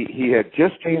he had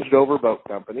just changed over boat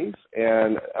companies,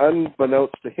 and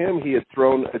unbeknownst to him, he had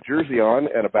thrown a jersey on,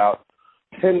 and about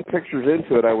 10 pictures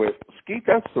into it, I went, Skeet,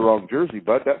 that's the wrong jersey,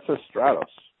 bud. That says Stratos.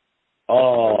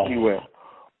 Oh. And he went,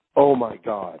 oh, my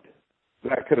God.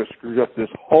 that could have screwed up this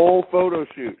whole photo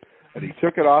shoot. And he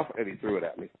took it off and he threw it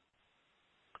at me.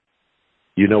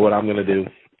 You know what I'm going to do?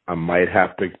 I might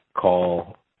have to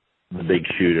call the big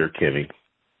shooter, Kimmy.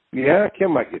 Yeah,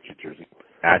 Kim might get you a jersey.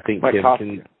 I think Kim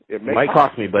can. It might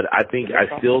cost me, but I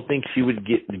still think she would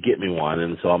get me one,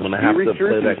 and so I'm going to have to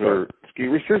play that card. Ski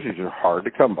Reese jerseys are hard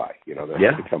to come by. They're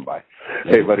hard to come by.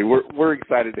 Yeah. Hey, buddy, we're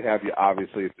excited to have you,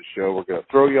 obviously, at the show. We're going to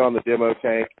throw you on the demo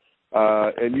tank,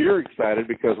 and you're excited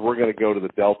because we're going to go to the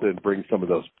Delta and bring some of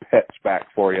those pets back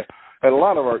for you. And a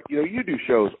lot of our, you do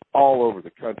shows all over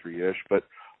the country, Ish, but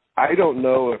I don't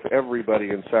know if everybody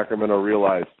in Sacramento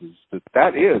realizes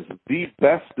that is the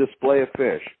best display of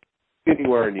fish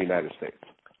anywhere in the United States.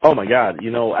 Oh, my God.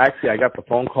 Actually, I got the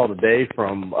phone call today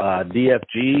from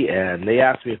DFG, and they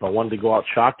asked me if I wanted to go out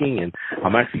shocking, and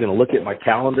I'm actually going to look at my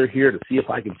calendar here to see if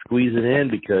I can squeeze it in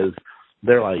because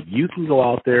they're like, you can go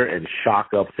out there and shock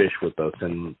up fish with us,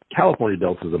 and California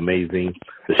Delta is amazing.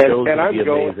 The show's going to be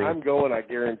amazing. I'm going, I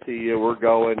guarantee you, we're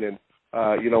going, and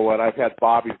you know what, I've had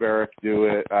Bobby Barrick do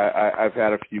it. I've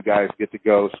had a few guys get to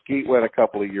go. Skeet went a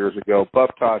couple of years ago. Bub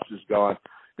Tosh is gone.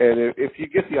 And if you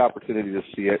get the opportunity to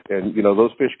see it, and,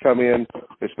 those fish come in,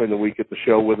 they spend the week at the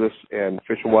show with us, and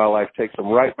Fish and Wildlife takes them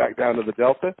right back down to the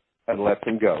Delta and lets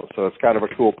them go. So it's kind of a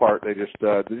cool part. They just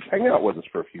hang out with us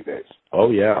for a few days.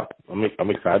 Oh, yeah. I'm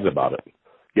excited about it.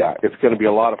 Yeah, it's going to be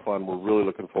a lot of fun. We're really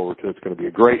looking forward to it. It's going to be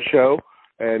a great show,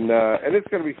 and it's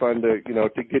going to be fun to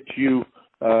get you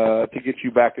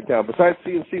back in town. Besides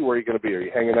CNC, where are you going to be? Are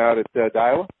you hanging out at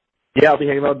Daiwa? Yeah, I'll be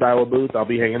hanging out at Daiwa booth. I'll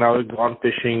be hanging out at Gone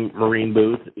Fishing Marine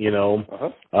booth,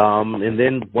 and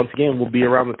then once again, we'll be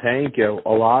around the tank a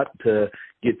lot to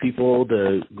get people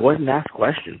to go ahead and ask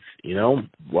questions. I'm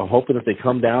hoping if they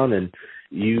come down and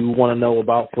you want to know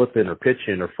about flipping or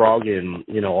pitching or frogging,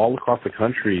 all across the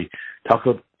country, talk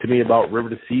to me about river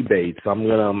to sea baits. I'm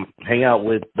going to hang out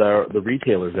with the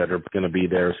retailers that are going to be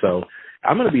there. So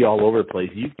I'm going to be all over the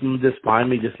place. You can just find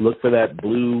me, just look for that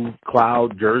blue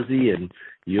cloud jersey, and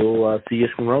you'll see Ish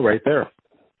Monroe right there.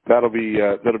 That'll be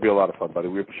a lot of fun, buddy.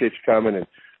 We appreciate you coming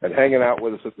and hanging out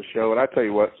with us at the show. And I tell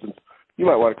you what, since you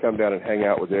might want to come down and hang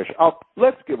out with Ish,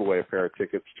 let's give away a pair of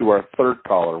tickets to our third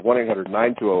caller,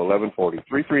 1-800-920-1140,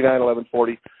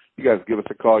 339-1140. You guys give us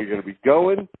a call. You're going to be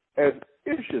going as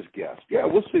Ish's guest. Yeah,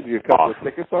 we'll send you a couple of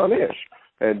tickets on Ish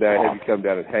and have you come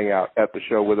down and hang out at the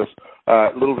show with us. A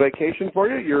little vacation for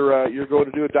you. You're going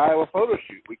to do a Daiwa photo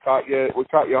shoot. We caught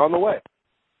you on the way.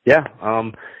 Yeah,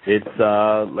 it's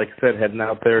like I said, heading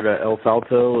out there to El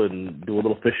Salto and do a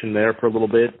little fishing there for a little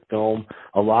bit, film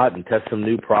a lot, and test some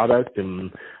new product,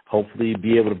 and hopefully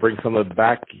be able to bring some of it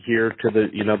back here to the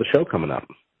the show coming up.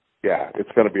 Yeah, it's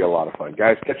going to be a lot of fun,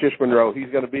 guys. Catch Ish Monroe. He's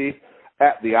going to be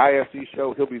at the ISE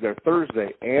show. He'll be there Thursday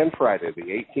and Friday, the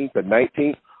 18th and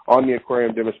 19th, on the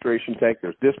aquarium demonstration tank.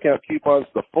 There's discount coupons,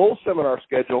 the full seminar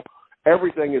schedule.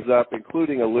 Everything is up,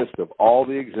 including a list of all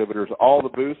the exhibitors, all the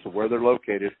booths, and where they're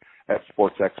located at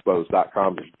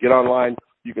sportsexpos.com. Just get online.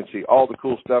 You can see all the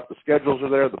cool stuff. The schedules are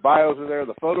there. The bios are there.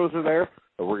 The photos are there.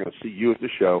 And we're going to see you at the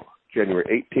show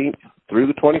January 18th through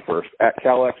the 21st at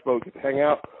Cal Expo. Get to hang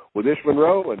out with Ish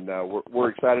Monroe, and we're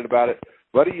excited about it.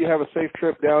 Buddy, you have a safe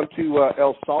trip down to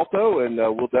El Salto, and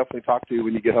we'll definitely talk to you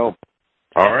when you get home.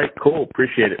 All right, cool.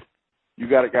 Appreciate it. You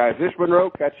got it, guys. Ish Monroe,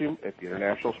 catch him at the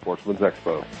International Sportsman's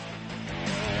Expo.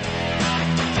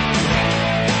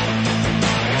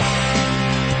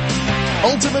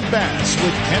 Ultimate Bass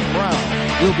with Kent Brown.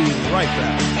 We'll be right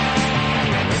back.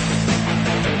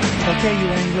 Okay, you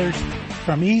anglers,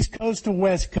 from East Coast to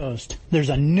West Coast, there's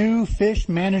a new fish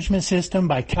management system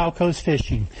by Cal Coast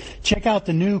Fishing. Check out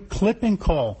the new Clip and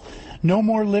Cull. No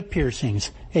more lip piercings.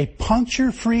 A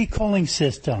puncture-free culling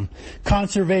system.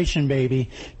 Conservation, baby.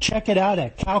 Check it out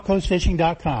at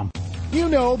calcoastfishing.com. You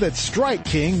know that Strike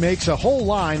King makes a whole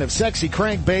line of sexy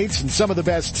crankbaits and some of the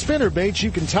best spinner baits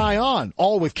you can tie on,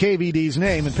 all with KVD's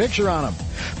name and picture on them.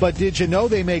 But did you know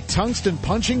they make tungsten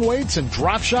punching weights and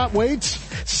drop shot weights?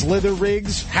 Slither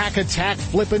rigs, hack attack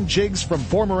flippin' jigs from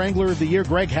former Angler of the Year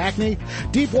Greg Hackney,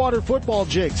 deep water football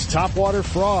jigs, top water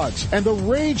frogs, and the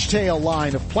Rage Tail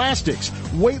line of plastics,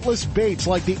 weightless baits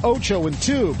like the Ocho and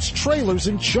tubes, trailers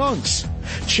and chunks.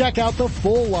 Check out the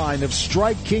full line of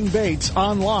Strike King baits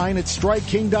online at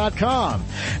StrikeKing.com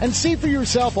and see for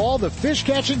yourself all the fish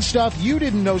catching stuff you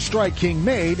didn't know Strike King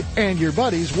made and your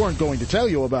buddies weren't going to tell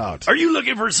you about. Are you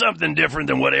looking for something different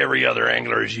than what every other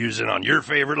angler is using on your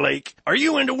favorite lake? Are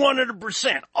you into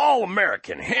 100%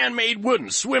 all-American handmade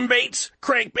wooden swim baits,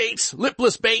 crankbaits,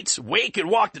 lipless baits, wake and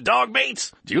walk the dog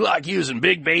baits? Do you like using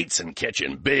big baits and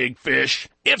catching big fish?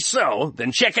 If so,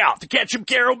 then check out the Ketchup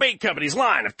Caro Bait Company's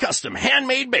line of custom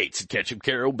handmade baits at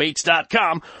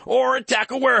ketchupcarobaits.com or at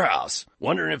Tackle Warehouse.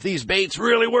 Wondering if these baits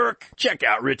really work? Check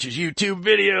out Rich's YouTube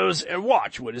videos and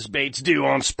watch what his baits do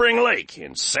on Spring Lake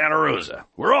in Santa Rosa,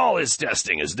 where all his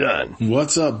testing is done.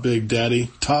 What's up, Big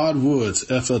Daddy? Todd Woods,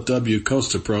 FLW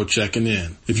Costa Pro checking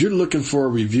in. If you're looking for a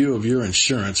review of your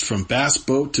insurance from bass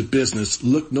boat to business,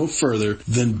 look no further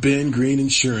than Ben Green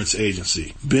Insurance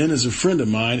Agency. Ben is a friend of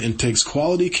mine and takes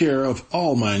quality care of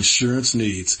all my insurance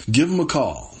needs. Give him a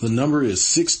call. The number is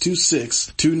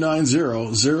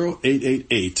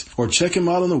 626-290-0888 or check him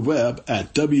out on the web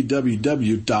at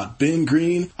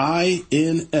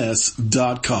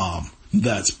www.bengreenins.com.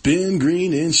 That's Ben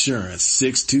Green Insurance,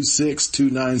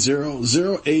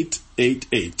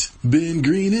 626-290-0888. Ben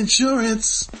Green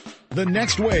Insurance. The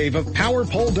next wave of power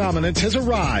pole dominance has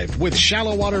arrived with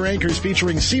shallow water anchors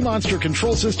featuring Sea Monster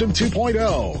Control System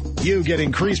 2.0. You get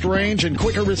increased range and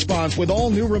quicker response with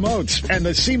all new remotes, and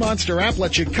the Sea Monster app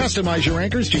lets you customize your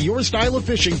anchors to your style of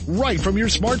fishing right from your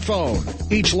smartphone.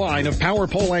 Each line of power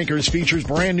pole anchors features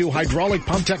brand new hydraulic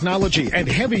pump technology and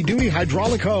heavy duty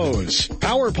hydraulic hose.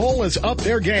 Power Pole has upped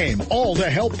their game, all to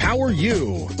help power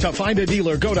you. To find a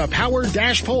dealer, go to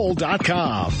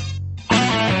power-pole.com.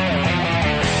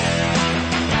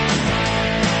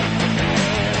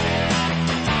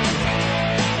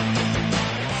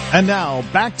 And now,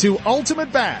 back to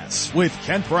Ultimate Bass with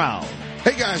Kent Brown.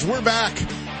 Hey guys, we're back.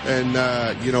 And,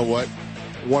 you know what?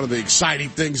 One of the exciting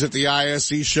things at the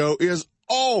ISE show is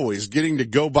always getting to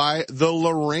go by the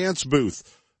Lowrance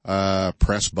booth.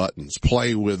 Press buttons,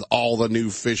 play with all the new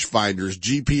fish finders,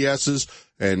 GPSs,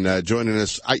 and, joining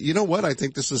us. You know what? I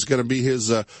think this is going to be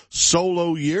his,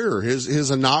 solo year, his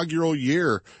inaugural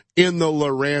year in the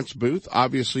Lowrance booth.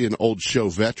 Obviously an old show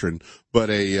veteran, but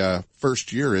a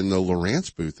first year in the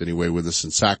Lowrance booth anyway with us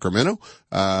in Sacramento.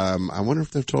 I wonder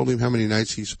if they've told him how many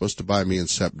nights he's supposed to buy me and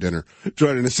Sep dinner.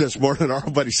 Joining us this morning, our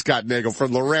buddy Scott Nagel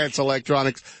from Lowrance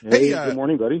Electronics. Hey, good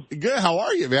morning, buddy. Good. How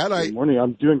are you, man? Good morning.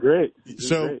 I'm doing great.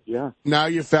 Great, yeah. Now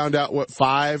you found out what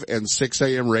 5 and 6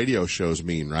 a.m. radio shows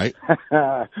mean, right?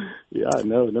 Yeah,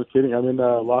 no kidding. I'm in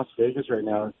Las Vegas right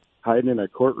now, hiding in a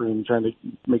courtroom trying to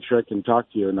make sure I can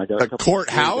talk to you. And I got a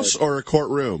courthouse or a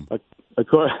courtroom? A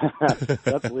court.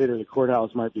 That's later. The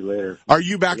courthouse might be later. Are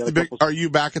you back at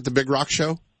the Big Rock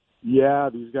show? Yeah,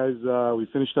 these guys. We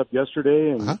finished up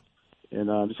yesterday and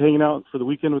just hanging out for the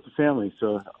weekend with the family.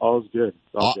 So all is good.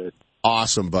 All good.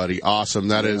 Awesome, buddy. Awesome.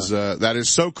 That is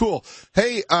so cool.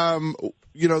 Hey,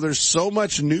 you know, there's so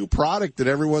much new product that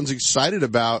everyone's excited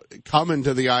about coming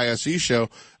to the ISE show.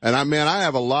 And I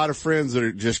have a lot of friends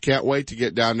that just can't wait to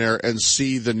get down there and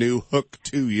see the new Hook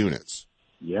 2 units.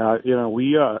 Yeah, you know,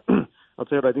 I'll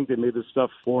tell you what, I think they made this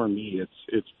stuff for me.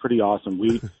 It's pretty awesome.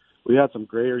 We had some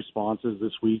great responses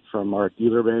this week from our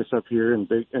dealer base up here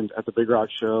and at the Big Rock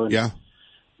show. And yeah.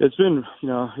 It's been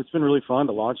really fun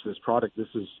to launch this product. This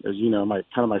is, as you know, my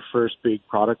first big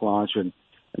product launch, and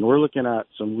we're looking at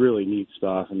some really neat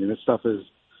stuff. I mean, this stuff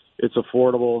it's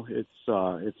affordable. It's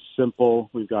simple.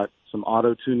 We've got some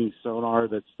auto tuning sonar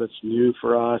that's new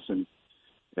for us, and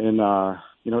you know,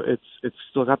 it's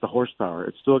still got the horsepower.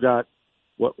 It's still got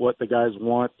what the guys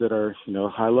want that are, you know,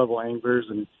 high level anglers,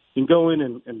 and you can go in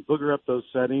and booger up those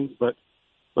settings. But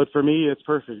for me, it's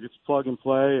perfect. It's plug and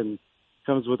play, and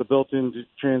comes with a built-in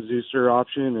transducer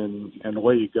option, and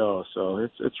away you go. So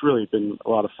it's really been a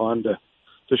lot of fun to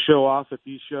show off at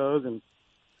these shows, and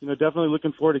you know, definitely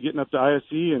looking forward to getting up to ISE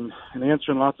and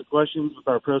answering lots of questions with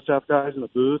our pro staff guys in the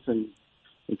booth and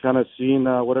kind of seeing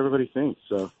what everybody thinks.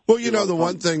 So, well, you know, the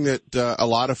one thing that a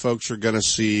lot of folks are going to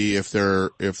see if they're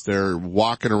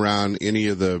walking around any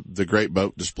of the great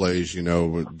boat displays, you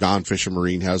know, Gone Fishing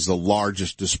Marine has the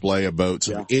largest display of boats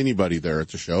of anybody there at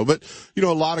the show. But, you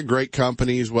know, a lot of great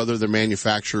companies, whether they're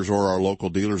manufacturers or our local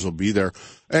dealers, will be there.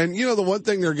 And, you know, the one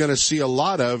thing they're going to see a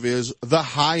lot of is the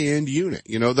high-end unit,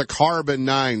 you know, the Carbon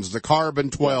 9s, the Carbon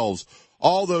 12s.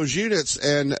 All those units,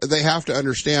 and they have to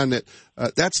understand that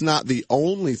that's not the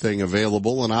only thing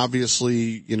available. And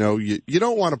obviously, you know, you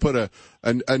don't want to put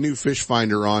a new fish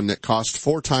finder on that costs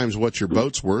 4 times what your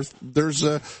boat's worth. There's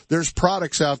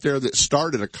products out there that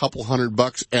start at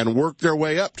 $200 and work their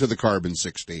way up to the Carbon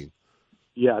 16.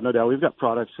 Yeah, no doubt. We've got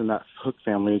products in that Hook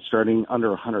family starting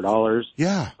under $100.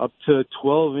 Yeah, up to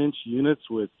 12-inch units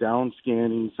with down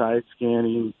scanning, side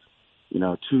scanning, you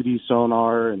know, 2D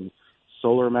sonar and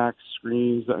Solar Max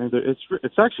screens. I mean,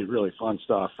 it's actually really fun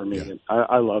stuff for me. Yeah.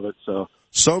 I love it. So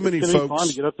many folks. It's fun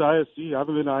to get up to ISE. I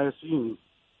haven't been to ISE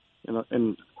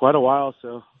in quite a while.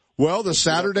 So Well, the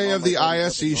Saturday of the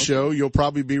ISE show, you'll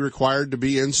probably be required to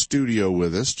be in studio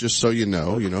with us, just so you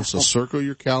know, so circle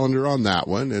your calendar on that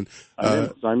one. And,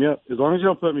 sign me up. As long as you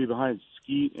don't put me behind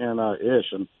Skeet and,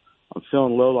 Ish, and I'm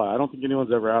feeling low light. I don't think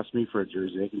anyone's ever asked me for a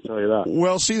jersey. I can tell you that.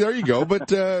 Well, see, there you go.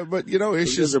 But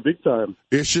Ish is big time.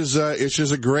 Ish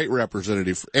is a great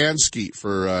representative, and Skeet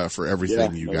for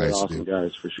everything you guys awesome do.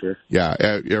 Guys, for sure. Yeah,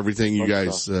 everything you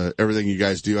guys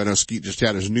do. I know Skeet just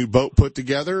had his new boat put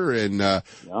together, and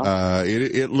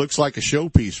it looks like a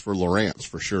showpiece for Lawrence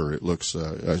for sure. It looks.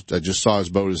 I just saw his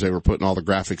boat as they were putting all the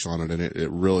graphics on it, and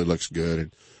it really looks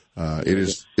good. And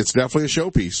it's definitely a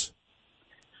showpiece.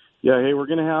 Yeah, hey, we're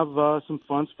going to have some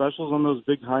fun specials on those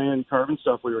big high-end carbon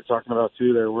stuff we were talking about,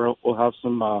 too. There, we'll have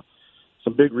some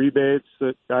big rebates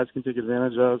that guys can take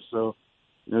advantage of. So,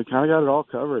 we kind of got it all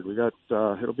covered. We got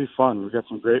it'll be fun. We got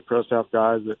some great pro staff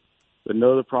guys that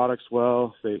know the products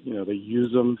well. They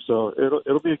use them. So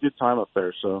it'll be a good time up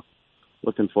there. So,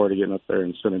 looking forward to getting up there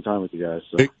and spending time with you guys.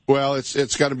 So. Well,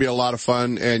 it's going to be a lot of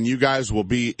fun, and you guys will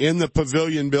be in the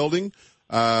Pavilion building.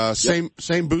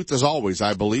 Same booth as always,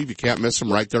 I believe. You can't miss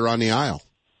them right there on the aisle.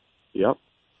 Yep.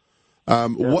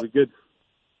 What good.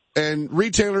 And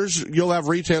retailers, you'll have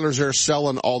retailers there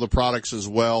selling all the products as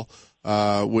well,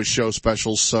 with show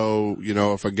specials. So,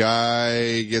 if a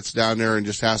guy gets down there and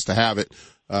just has to have it,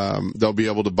 they'll be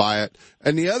able to buy it.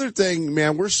 And the other thing,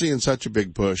 man, we're seeing such a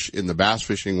big push in the bass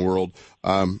fishing world.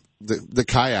 The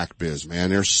kayak biz, man.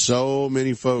 There's so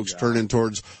many folks turning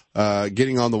towards,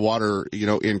 getting on the water,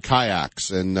 in kayaks,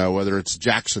 and, whether it's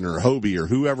Jackson or Hobie or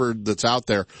whoever that's out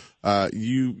there,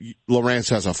 Lawrence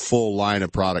has a full line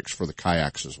of products for the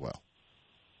kayaks as well.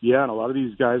 Yeah, and a lot of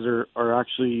these guys are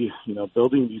actually,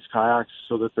 building these kayaks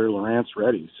so that they're Lawrence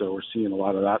ready. So we're seeing a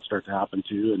lot of that start to happen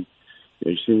too. And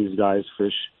you're seeing these guys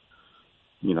fish,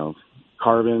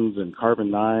 carbons and carbon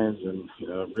 9s, and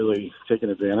really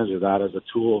taking advantage of that as a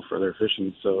tool for their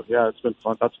fishing. So yeah, it's been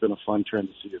fun. That's been a fun trend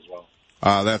to see as well.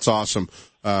 That's awesome.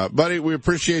 Buddy, we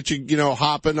appreciate you,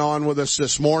 hopping on with us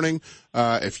this morning.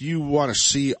 If you want to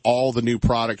see all the new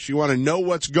products, you want to know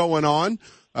what's going on,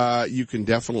 you can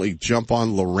definitely jump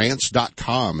on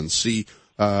Lawrence.com and see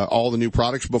all the new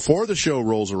products before the show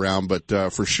rolls around.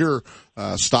 But for sure,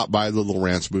 stop by the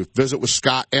Lawrence booth, visit with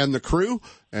Scott and the crew,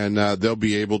 and they'll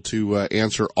be able to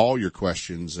answer all your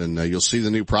questions. And you'll see the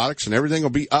new products, and everything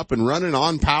will be up and running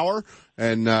on power.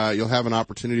 And you'll have an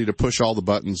opportunity to push all the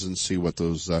buttons and see what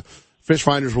those fish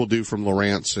finders will do from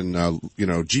Lawrence, and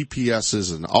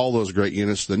GPSs and all those great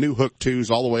units, the new Hook 2s,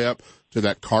 all the way up to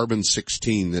that Carbon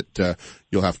 16 that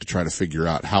you'll have to try to figure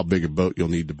out how big a boat you'll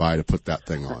need to buy to put that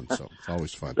thing on. So it's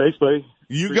always fun. Thanks, buddy.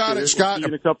 You got it, Scott. We'll see you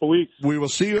in a couple weeks. We will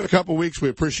see you in a couple weeks. We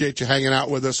appreciate you hanging out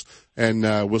with us, and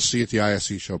we'll see you at the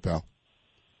ISE show, pal.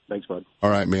 Thanks, bud. All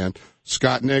right, man.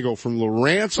 Scott Nagel from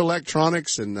Lawrence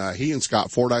Electronics, and he and Scott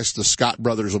Fordice, the Scott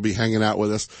brothers, will be hanging out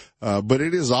with us. But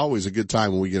it is always a good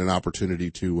time when we get an opportunity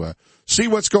to see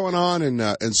what's going on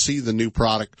and see the new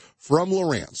product from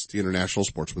Lawrence, the International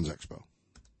Sportsman's Expo.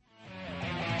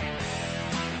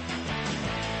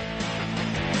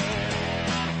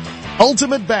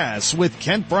 Ultimate Bass with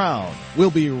Kent Brown.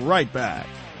 We'll be right back.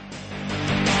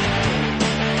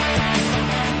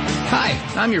 Hi,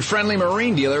 I'm your friendly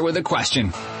marine dealer with a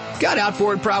question. Got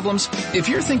outboard problems? If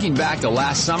you're thinking back to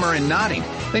last summer and nodding,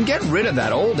 then get rid of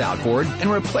that old outboard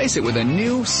and replace it with a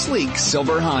new, sleek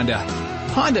silver Honda.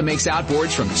 Honda makes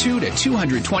outboards from 2 to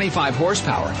 225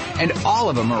 horsepower, and all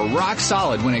of them are rock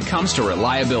solid when it comes to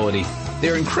reliability.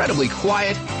 They're incredibly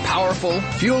quiet, powerful,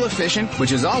 fuel efficient,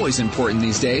 which is always important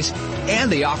these days,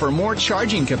 and they offer more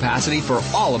charging capacity for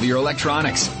all of your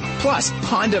electronics. Plus,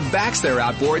 Honda backs their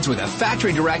outboards with a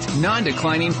factory-direct,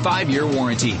 non-declining 5-year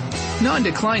warranty.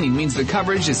 Non-declining means the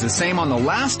coverage is the same on the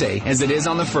last day as it is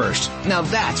on the first. Now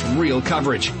that's real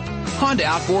coverage. Honda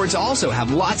outboards also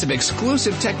have lots of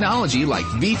exclusive technology like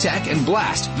VTEC and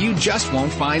Blast you just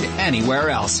won't find anywhere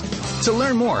else. To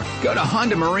learn more, go to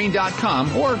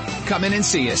HondaMarine.com or come in and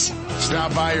see us.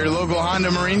 Stop by your local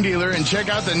Honda Marine dealer and check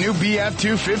out the new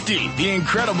BF250, the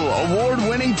incredible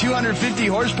award-winning 250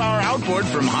 horsepower outboard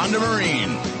from Honda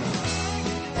Marine.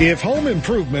 If home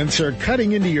improvements are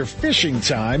cutting into your fishing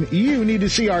time, you need to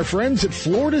see our friends at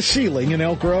Florida Ceiling in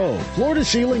Elk Grove. Florida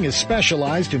Ceiling is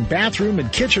specialized in bathroom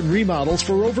and kitchen remodels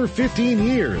for over 15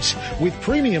 years, with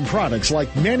premium products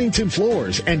like Mannington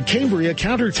floors and Cambria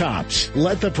countertops.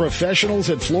 Let the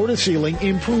professionals at Florida Ceiling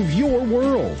improve your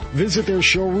world. Visit their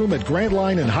showroom at Grant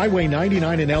Line and Highway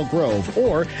 99 in Elk Grove,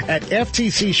 or at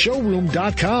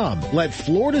ftcshowroom.com. Let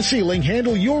Florida Ceiling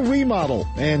handle your remodel,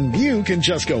 and you can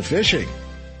just go fishing.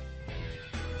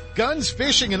 Guns,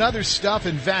 Fishing, and Other Stuff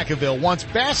in Vacaville wants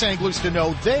bass anglers to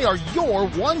know they are your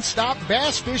one-stop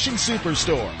bass fishing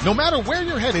superstore. No matter where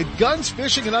you're headed, Guns,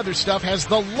 Fishing, and Other Stuff has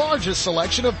the largest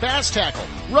selection of bass tackle,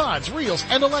 rods, reels,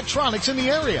 and electronics in the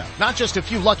area. Not just a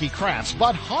few lucky crafts,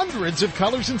 but hundreds of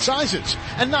colors and sizes.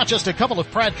 And not just a couple of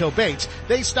Pradco baits,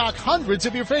 they stock hundreds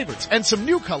of your favorites and some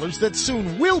new colors that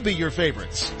soon will be your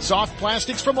favorites. Soft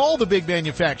plastics from all the big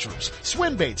manufacturers,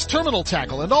 swim baits, terminal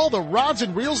tackle, and all the rods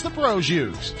and reels the pros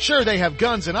use. Sure, they have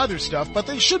Guns and Other Stuff, but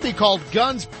they should be called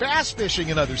Guns, Bass Fishing,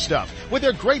 and Other Stuff. With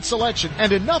their great selection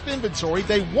and enough inventory,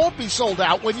 they won't be sold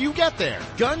out when you get there.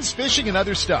 Guns, Fishing, and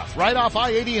Other Stuff, right off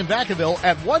I-80 in Vacaville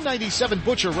at 197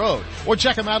 Butcher Road. Or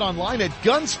check them out online at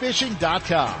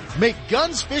gunsfishing.com. Make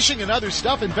Guns, Fishing, and Other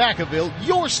Stuff in Vacaville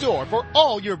your store for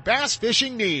all your bass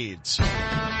fishing needs.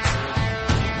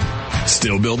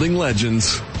 Still building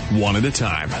legends, one at a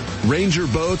time. Ranger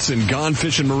Boats and Gone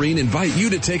Fishing Marine invite you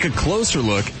to take a closer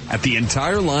look at the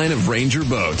entire line of Ranger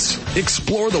boats.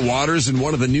 Explore the waters in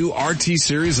one of the new RT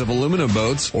series of aluminum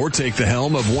boats, or take the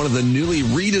helm of one of the newly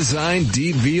redesigned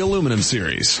Deep V aluminum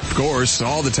series. Of course,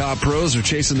 all the top pros are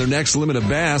chasing their next limit of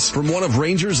bass from one of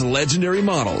Ranger's legendary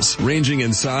models, ranging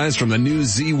in size from the new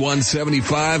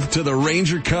Z175 to the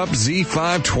Ranger Cup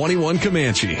Z521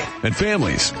 Comanche. And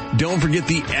families, don't forget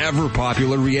the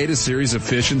ever-popular Rieta series of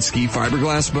fish and ski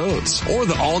fiberglass boats, or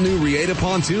the all-new Rieta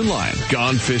pontoon line,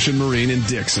 Gone Fishing Marine in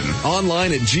Dixon,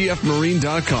 online at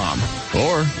gfmarine.com,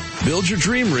 or build your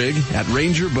dream rig at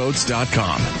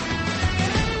rangerboats.com.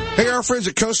 Hey, our friends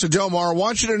at Costa Del Mar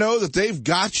want you to know that they've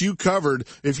got you covered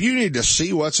if you need to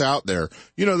see what's out there.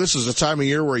 You know, this is a time of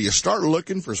year where you start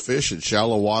looking for fish in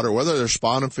shallow water, whether they're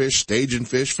spawning fish, staging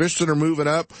fish that are moving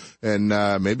up, and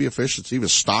maybe a fish that's even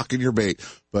stalking your bait.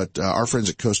 But our friends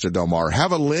at Costa Del Mar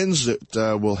have a lens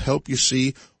that will help you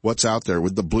see what's out there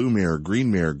with the blue mirror,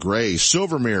 green mirror, gray,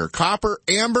 silver mirror, copper,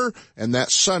 amber, and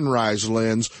that sunrise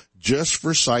lens just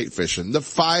for sight fishing. The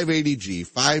 580G,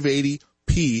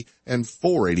 580P, and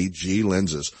 480G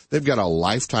lenses. They've got a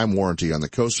lifetime warranty on the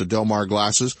Costa Del Mar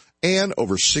glasses and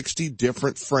over 60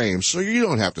 different frames, so you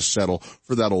don't have to settle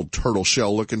for that old turtle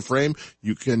shell looking frame.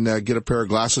 You can get a pair of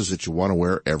glasses that you want to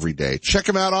wear every day. Check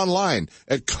them out online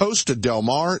at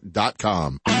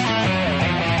costadelmar.com.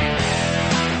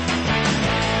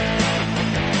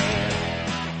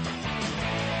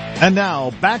 And now,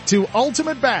 back to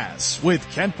Ultimate Bass with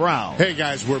Kent Brown. Hey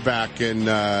guys, we're back, and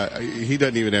he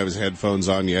doesn't even have his headphones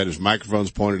on yet. His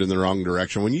microphone's pointed in the wrong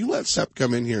direction. When you let Sepp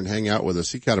come in here and hang out with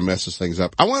us, he kind of messes things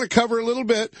up. I want to cover a little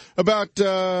bit about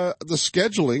the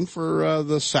scheduling for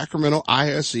the Sacramento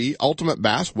ISE Ultimate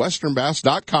Bass,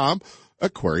 westernbass.com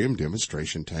aquarium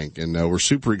demonstration tank. And we're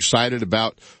super excited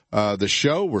about the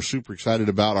show. We're super excited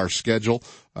about our schedule.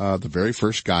 The very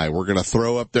first guy we're going to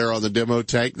throw up there on the demo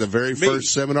tank, the very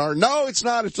first seminar. No, it's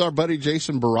not. It's our buddy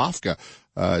Jason Borofka.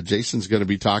 Jason's going to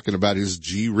be talking about his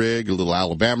G rig, a little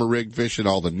Alabama rig fishing,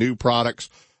 all the new products,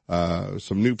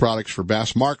 some new products for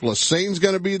bass. Mark Lassane's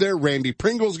going to be there. Randy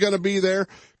Pringle's going to be there.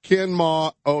 Ken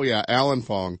Ma. Oh yeah, Alan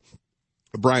Fong.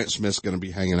 Bryant Smith's going to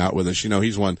be hanging out with us. You know,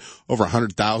 he's won over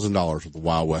 $100,000 with the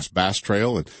Wild West Bass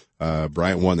Trail, and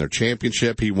Bryant won their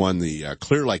championship. He won the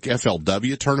Clear Lake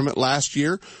FLW tournament last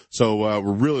year. So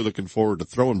we're really looking forward to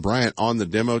throwing Bryant on the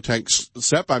demo tank.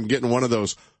 Sepp, I'm getting one of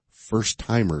those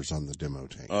first-timers on the demo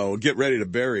tank. Oh, get ready to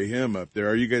bury him up there.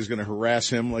 Are you guys going to harass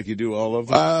him like you do all of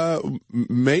them?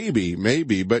 Maybe,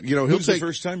 but you know, he'll Who's take the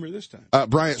first timer this time?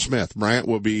 Bryant Smith. Bryant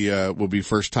will be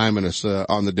first timing us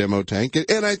on the demo tank,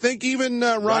 and I think even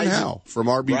Ron Howe from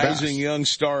RB Bass. Rising young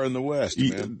star in the West,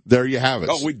 man. There you have it.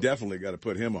 Oh, we definitely got to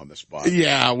put him on the spot.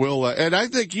 Yeah, we'll, and I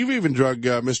think you've even drug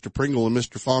Mr. Pringle and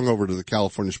Mr. Fong over to the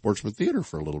California Sportsman Theater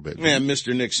for a little bit. And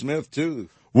Mr. Nick Smith too.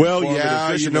 Well,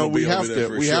 yeah, you know, we have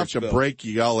to break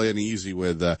you all in easy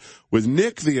with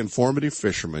Nick, the informative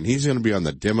fisherman. He's going to be on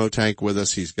the demo tank with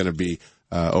us. He's going to be,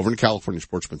 over in California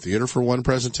Sportsman Theater for one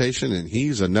presentation, and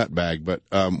he's a nutbag, but,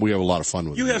 we have a lot of fun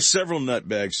with him. You have several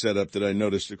nutbags set up that I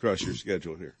noticed across your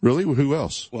schedule here. Really? Who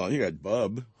else? Well, you got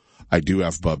Bub. I do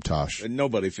have Bub Tosh. And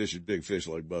nobody fishes big fish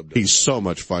like Bub does. He's so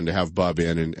much fun to have Bub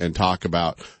in and talk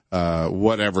about,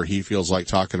 whatever he feels like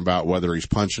talking about, whether he's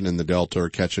punching in the Delta or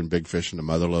catching big fish in the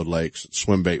Motherlode Lakes,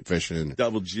 swim bait fishing.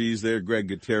 Double G's there, Greg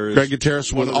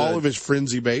Gutierrez with all of his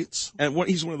frenzy baits. And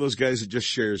he's one of those guys that just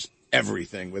shares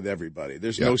everything with everybody.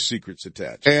 There's no secrets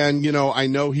attached. And, you know, I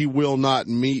know he will not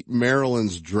meet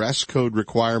Maryland's dress code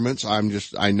requirements.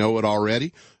 I know it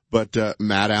already. But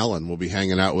Matt Allen will be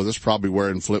hanging out with us, probably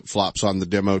wearing flip-flops on the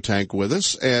demo tank with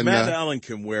us. And Matt Allen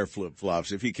can wear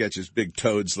flip-flops if he catches big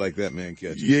toads like that man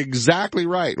catches. Exactly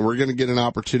right. We're going to get an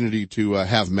opportunity to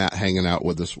have Matt hanging out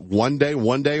with us one day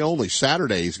only.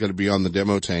 Saturday he's going to be on the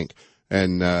demo tank.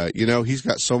 And, he's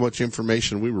got so much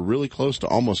information. We were really close to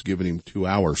almost giving him 2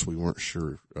 hours. We weren't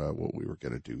sure what we were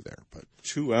going to do there. But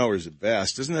 2 hours at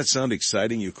best. Doesn't that sound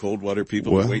exciting, you cold water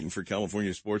people waiting for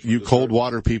California sports? You cold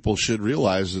water people should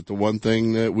realize that the one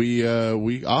thing that we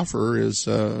offer is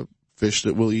fish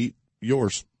that will eat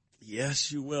yours.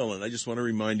 Yes, you will. And I just want to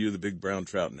remind you of the big brown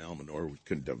trout in Almanor. We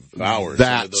can devour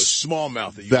some of those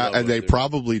smallmouth that you love. And they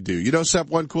probably do. Sep,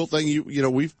 one cool thing,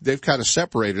 they've kind of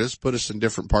separated us, put us in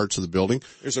different parts of the building.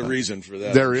 There's a reason for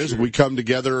that. There is. Sure. We come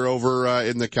together over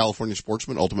in the California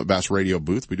Sportsman Ultimate Bass Radio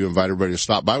booth. We do invite everybody to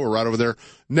stop by. We're right over there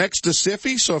next to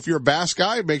Siffy. So if you're a bass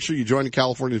guy, make sure you join the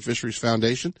California Fisheries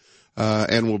Foundation.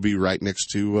 And we'll be right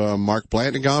next to Mark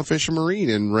Bland and Gone Fish and Marine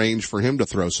in range for him to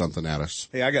throw something at us.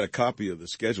 Hey, I got a copy of the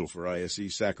schedule for ISE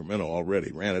Sacramento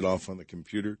already. Ran it off on the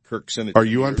computer. Kirk sent it. Are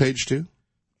you on page 2?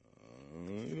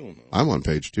 I don't know. I'm on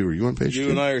page 2. Are you on page 2? You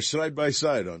and I are side by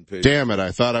side on page 2. Damn it.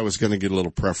 I thought I was going to get a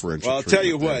little preferential. Well, I'll tell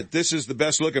you what. This is the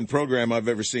best looking program I've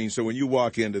ever seen. So when you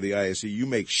walk into the ISE, you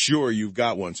make sure you've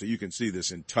got one so you can see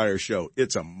this entire show.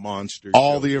 It's a monster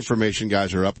All show. The information,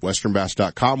 guys, are up.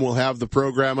 WesternBass.com will have the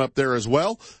program up there as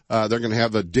well. They're going to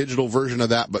have a digital version of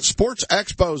that. But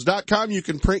SportsExpos.com, you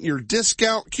can print your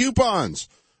discount coupons.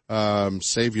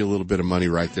 Save you a little bit of money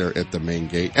right there at the main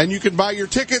gate. And you can buy your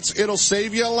tickets. It'll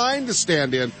save you a line to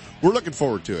stand in. We're looking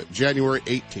forward to it. January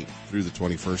 18th through the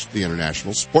 21st, the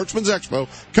International Sportsman's Expo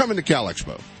coming to Cal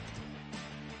Expo.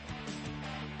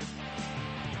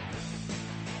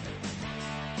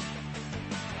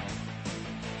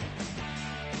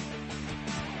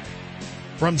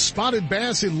 From spotted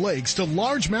bass in lakes to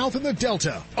largemouth in the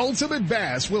Delta, Ultimate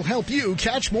Bass will help you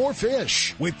catch more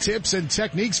fish. With tips and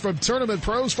techniques from tournament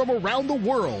pros from around the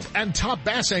world and top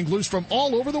bass anglers from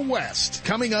all over the West.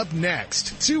 Coming up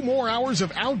next, 2 more hours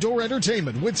of outdoor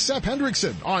entertainment with Sepp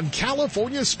Hendrickson on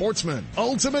California Sportsman.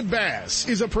 Ultimate Bass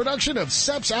is a production of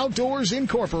Sepp's Outdoors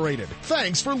Incorporated.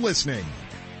 Thanks for listening.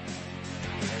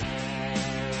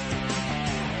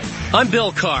 I'm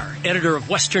Bill Carr, editor of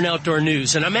Western Outdoor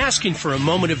News, and I'm asking for a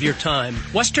moment of your time.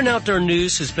 Western Outdoor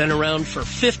News has been around for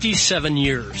 57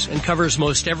 years and covers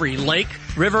most every lake,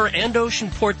 river, and ocean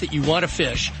port that you want to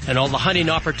fish, and all the hunting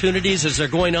opportunities as they're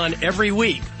going on every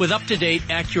week, with up-to-date,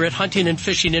 accurate hunting and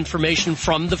fishing information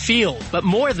from the field. But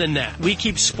more than that, we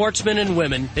keep sportsmen and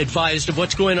women advised of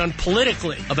what's going on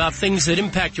politically, about things that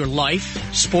impact your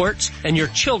life, sports, and your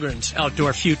children's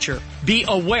outdoor future. Be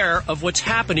aware of what's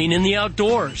happening in the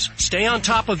outdoors. Stay on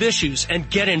top of issues and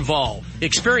get involved.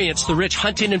 Experience the rich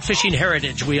hunting and fishing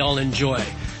heritage we all enjoy.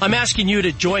 I'm asking you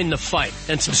to join the fight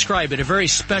and subscribe at a very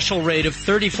special rate of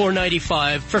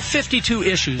 $34.95 for 52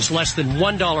 issues, less than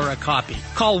 $1 a copy.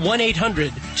 Call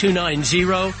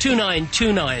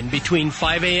 1-800-290-2929 between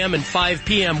 5 a.m. and 5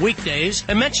 p.m. weekdays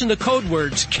and mention the code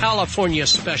words California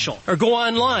Special, or go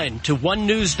online to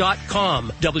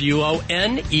onenews.com,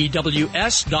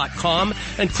 WONEWS.com,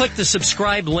 and click the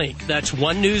subscribe link. That's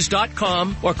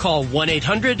onenews.com, or call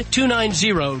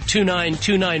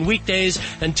 1-800-290-2929 weekdays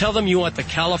and tell them you want the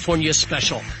California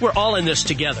Special. We're all in this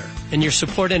together, and your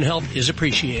support and help is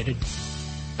appreciated.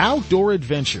 Outdoor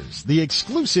Adventures, the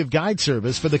exclusive guide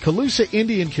service for the Calusa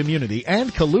Indian community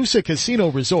and Calusa Casino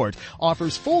Resort,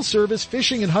 offers full-service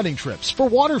fishing and hunting trips for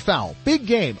waterfowl, big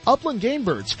game, upland game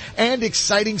birds, and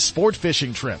exciting sport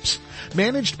fishing trips.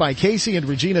 Managed by Casey and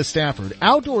Regina Stafford,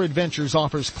 Outdoor Adventures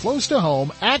offers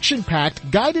close-to-home,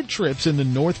 action-packed guided trips in the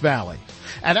North Valley.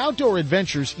 At Outdoor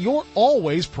Adventures, you're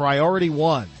always priority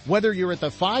one. Whether you're at the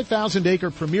 5,000-acre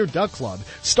Premier Duck Club,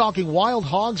 stalking wild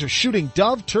hogs, or shooting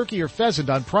dove, turkey, or pheasant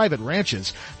on private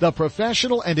ranches, the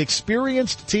professional and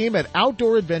experienced team at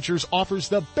Outdoor Adventures offers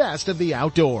the best of the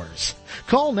outdoors.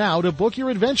 Call now to book your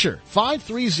adventure,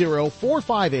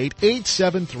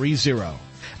 530-458-8730.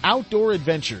 Outdoor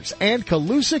Adventures and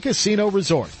Calusa Casino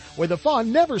Resort, where the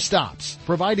fun never stops,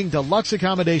 providing deluxe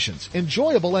accommodations,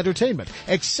 enjoyable entertainment,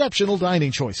 exceptional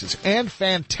dining choices, and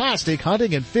fantastic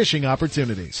hunting and fishing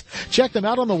opportunities. Check them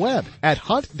out on the web at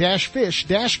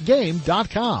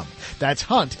hunt-fish-game.com. That's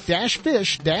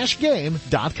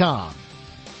hunt-fish-game.com.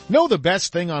 Know the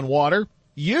best thing on water?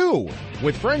 You!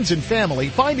 with friends and family,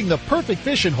 finding the perfect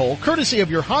fishing hole courtesy of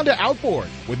your Honda Outboard.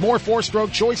 With more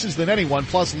 4-stroke choices than anyone,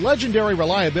 plus legendary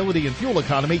reliability and fuel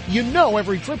economy, you know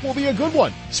every trip will be a good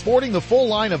one. Sporting the full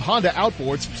line of Honda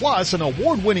Outboards, plus an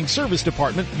award-winning service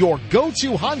department, your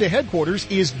go-to Honda headquarters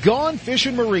is Gone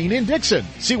Fishin' Marine in Dixon.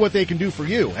 See what they can do for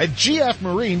you at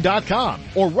gfmarine.com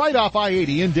or right off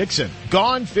I-80 in Dixon.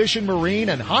 Gone Fishin' Marine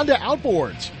and Honda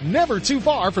Outboards. Never too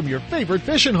far from your favorite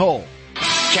fishing hole.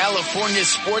 California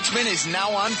Sportsman is now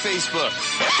on Facebook.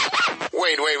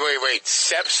 Wait.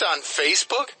 Sep's on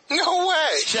Facebook? No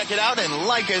way. Check it out and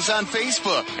like us on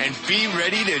Facebook. And be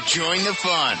ready to join the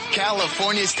fun.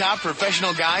 California's top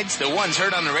professional guides, the ones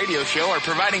heard on the radio show, are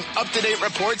providing up-to-date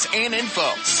reports and info.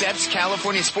 Sep's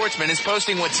California Sportsman is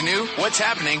posting what's new, what's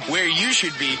happening, where you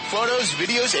should be, photos,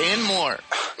 videos, and more.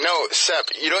 No, Sep,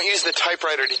 you don't use the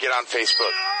typewriter to get on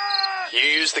Facebook. You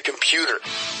use the computer.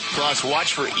 Plus,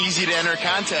 watch for easy-to-enter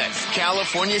contests.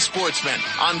 California Sportsman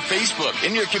on Facebook,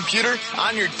 in your computer,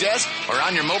 on your desk, or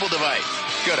on your mobile device.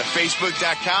 Go to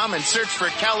Facebook.com and search for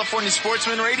California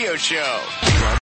Sportsman Radio Show.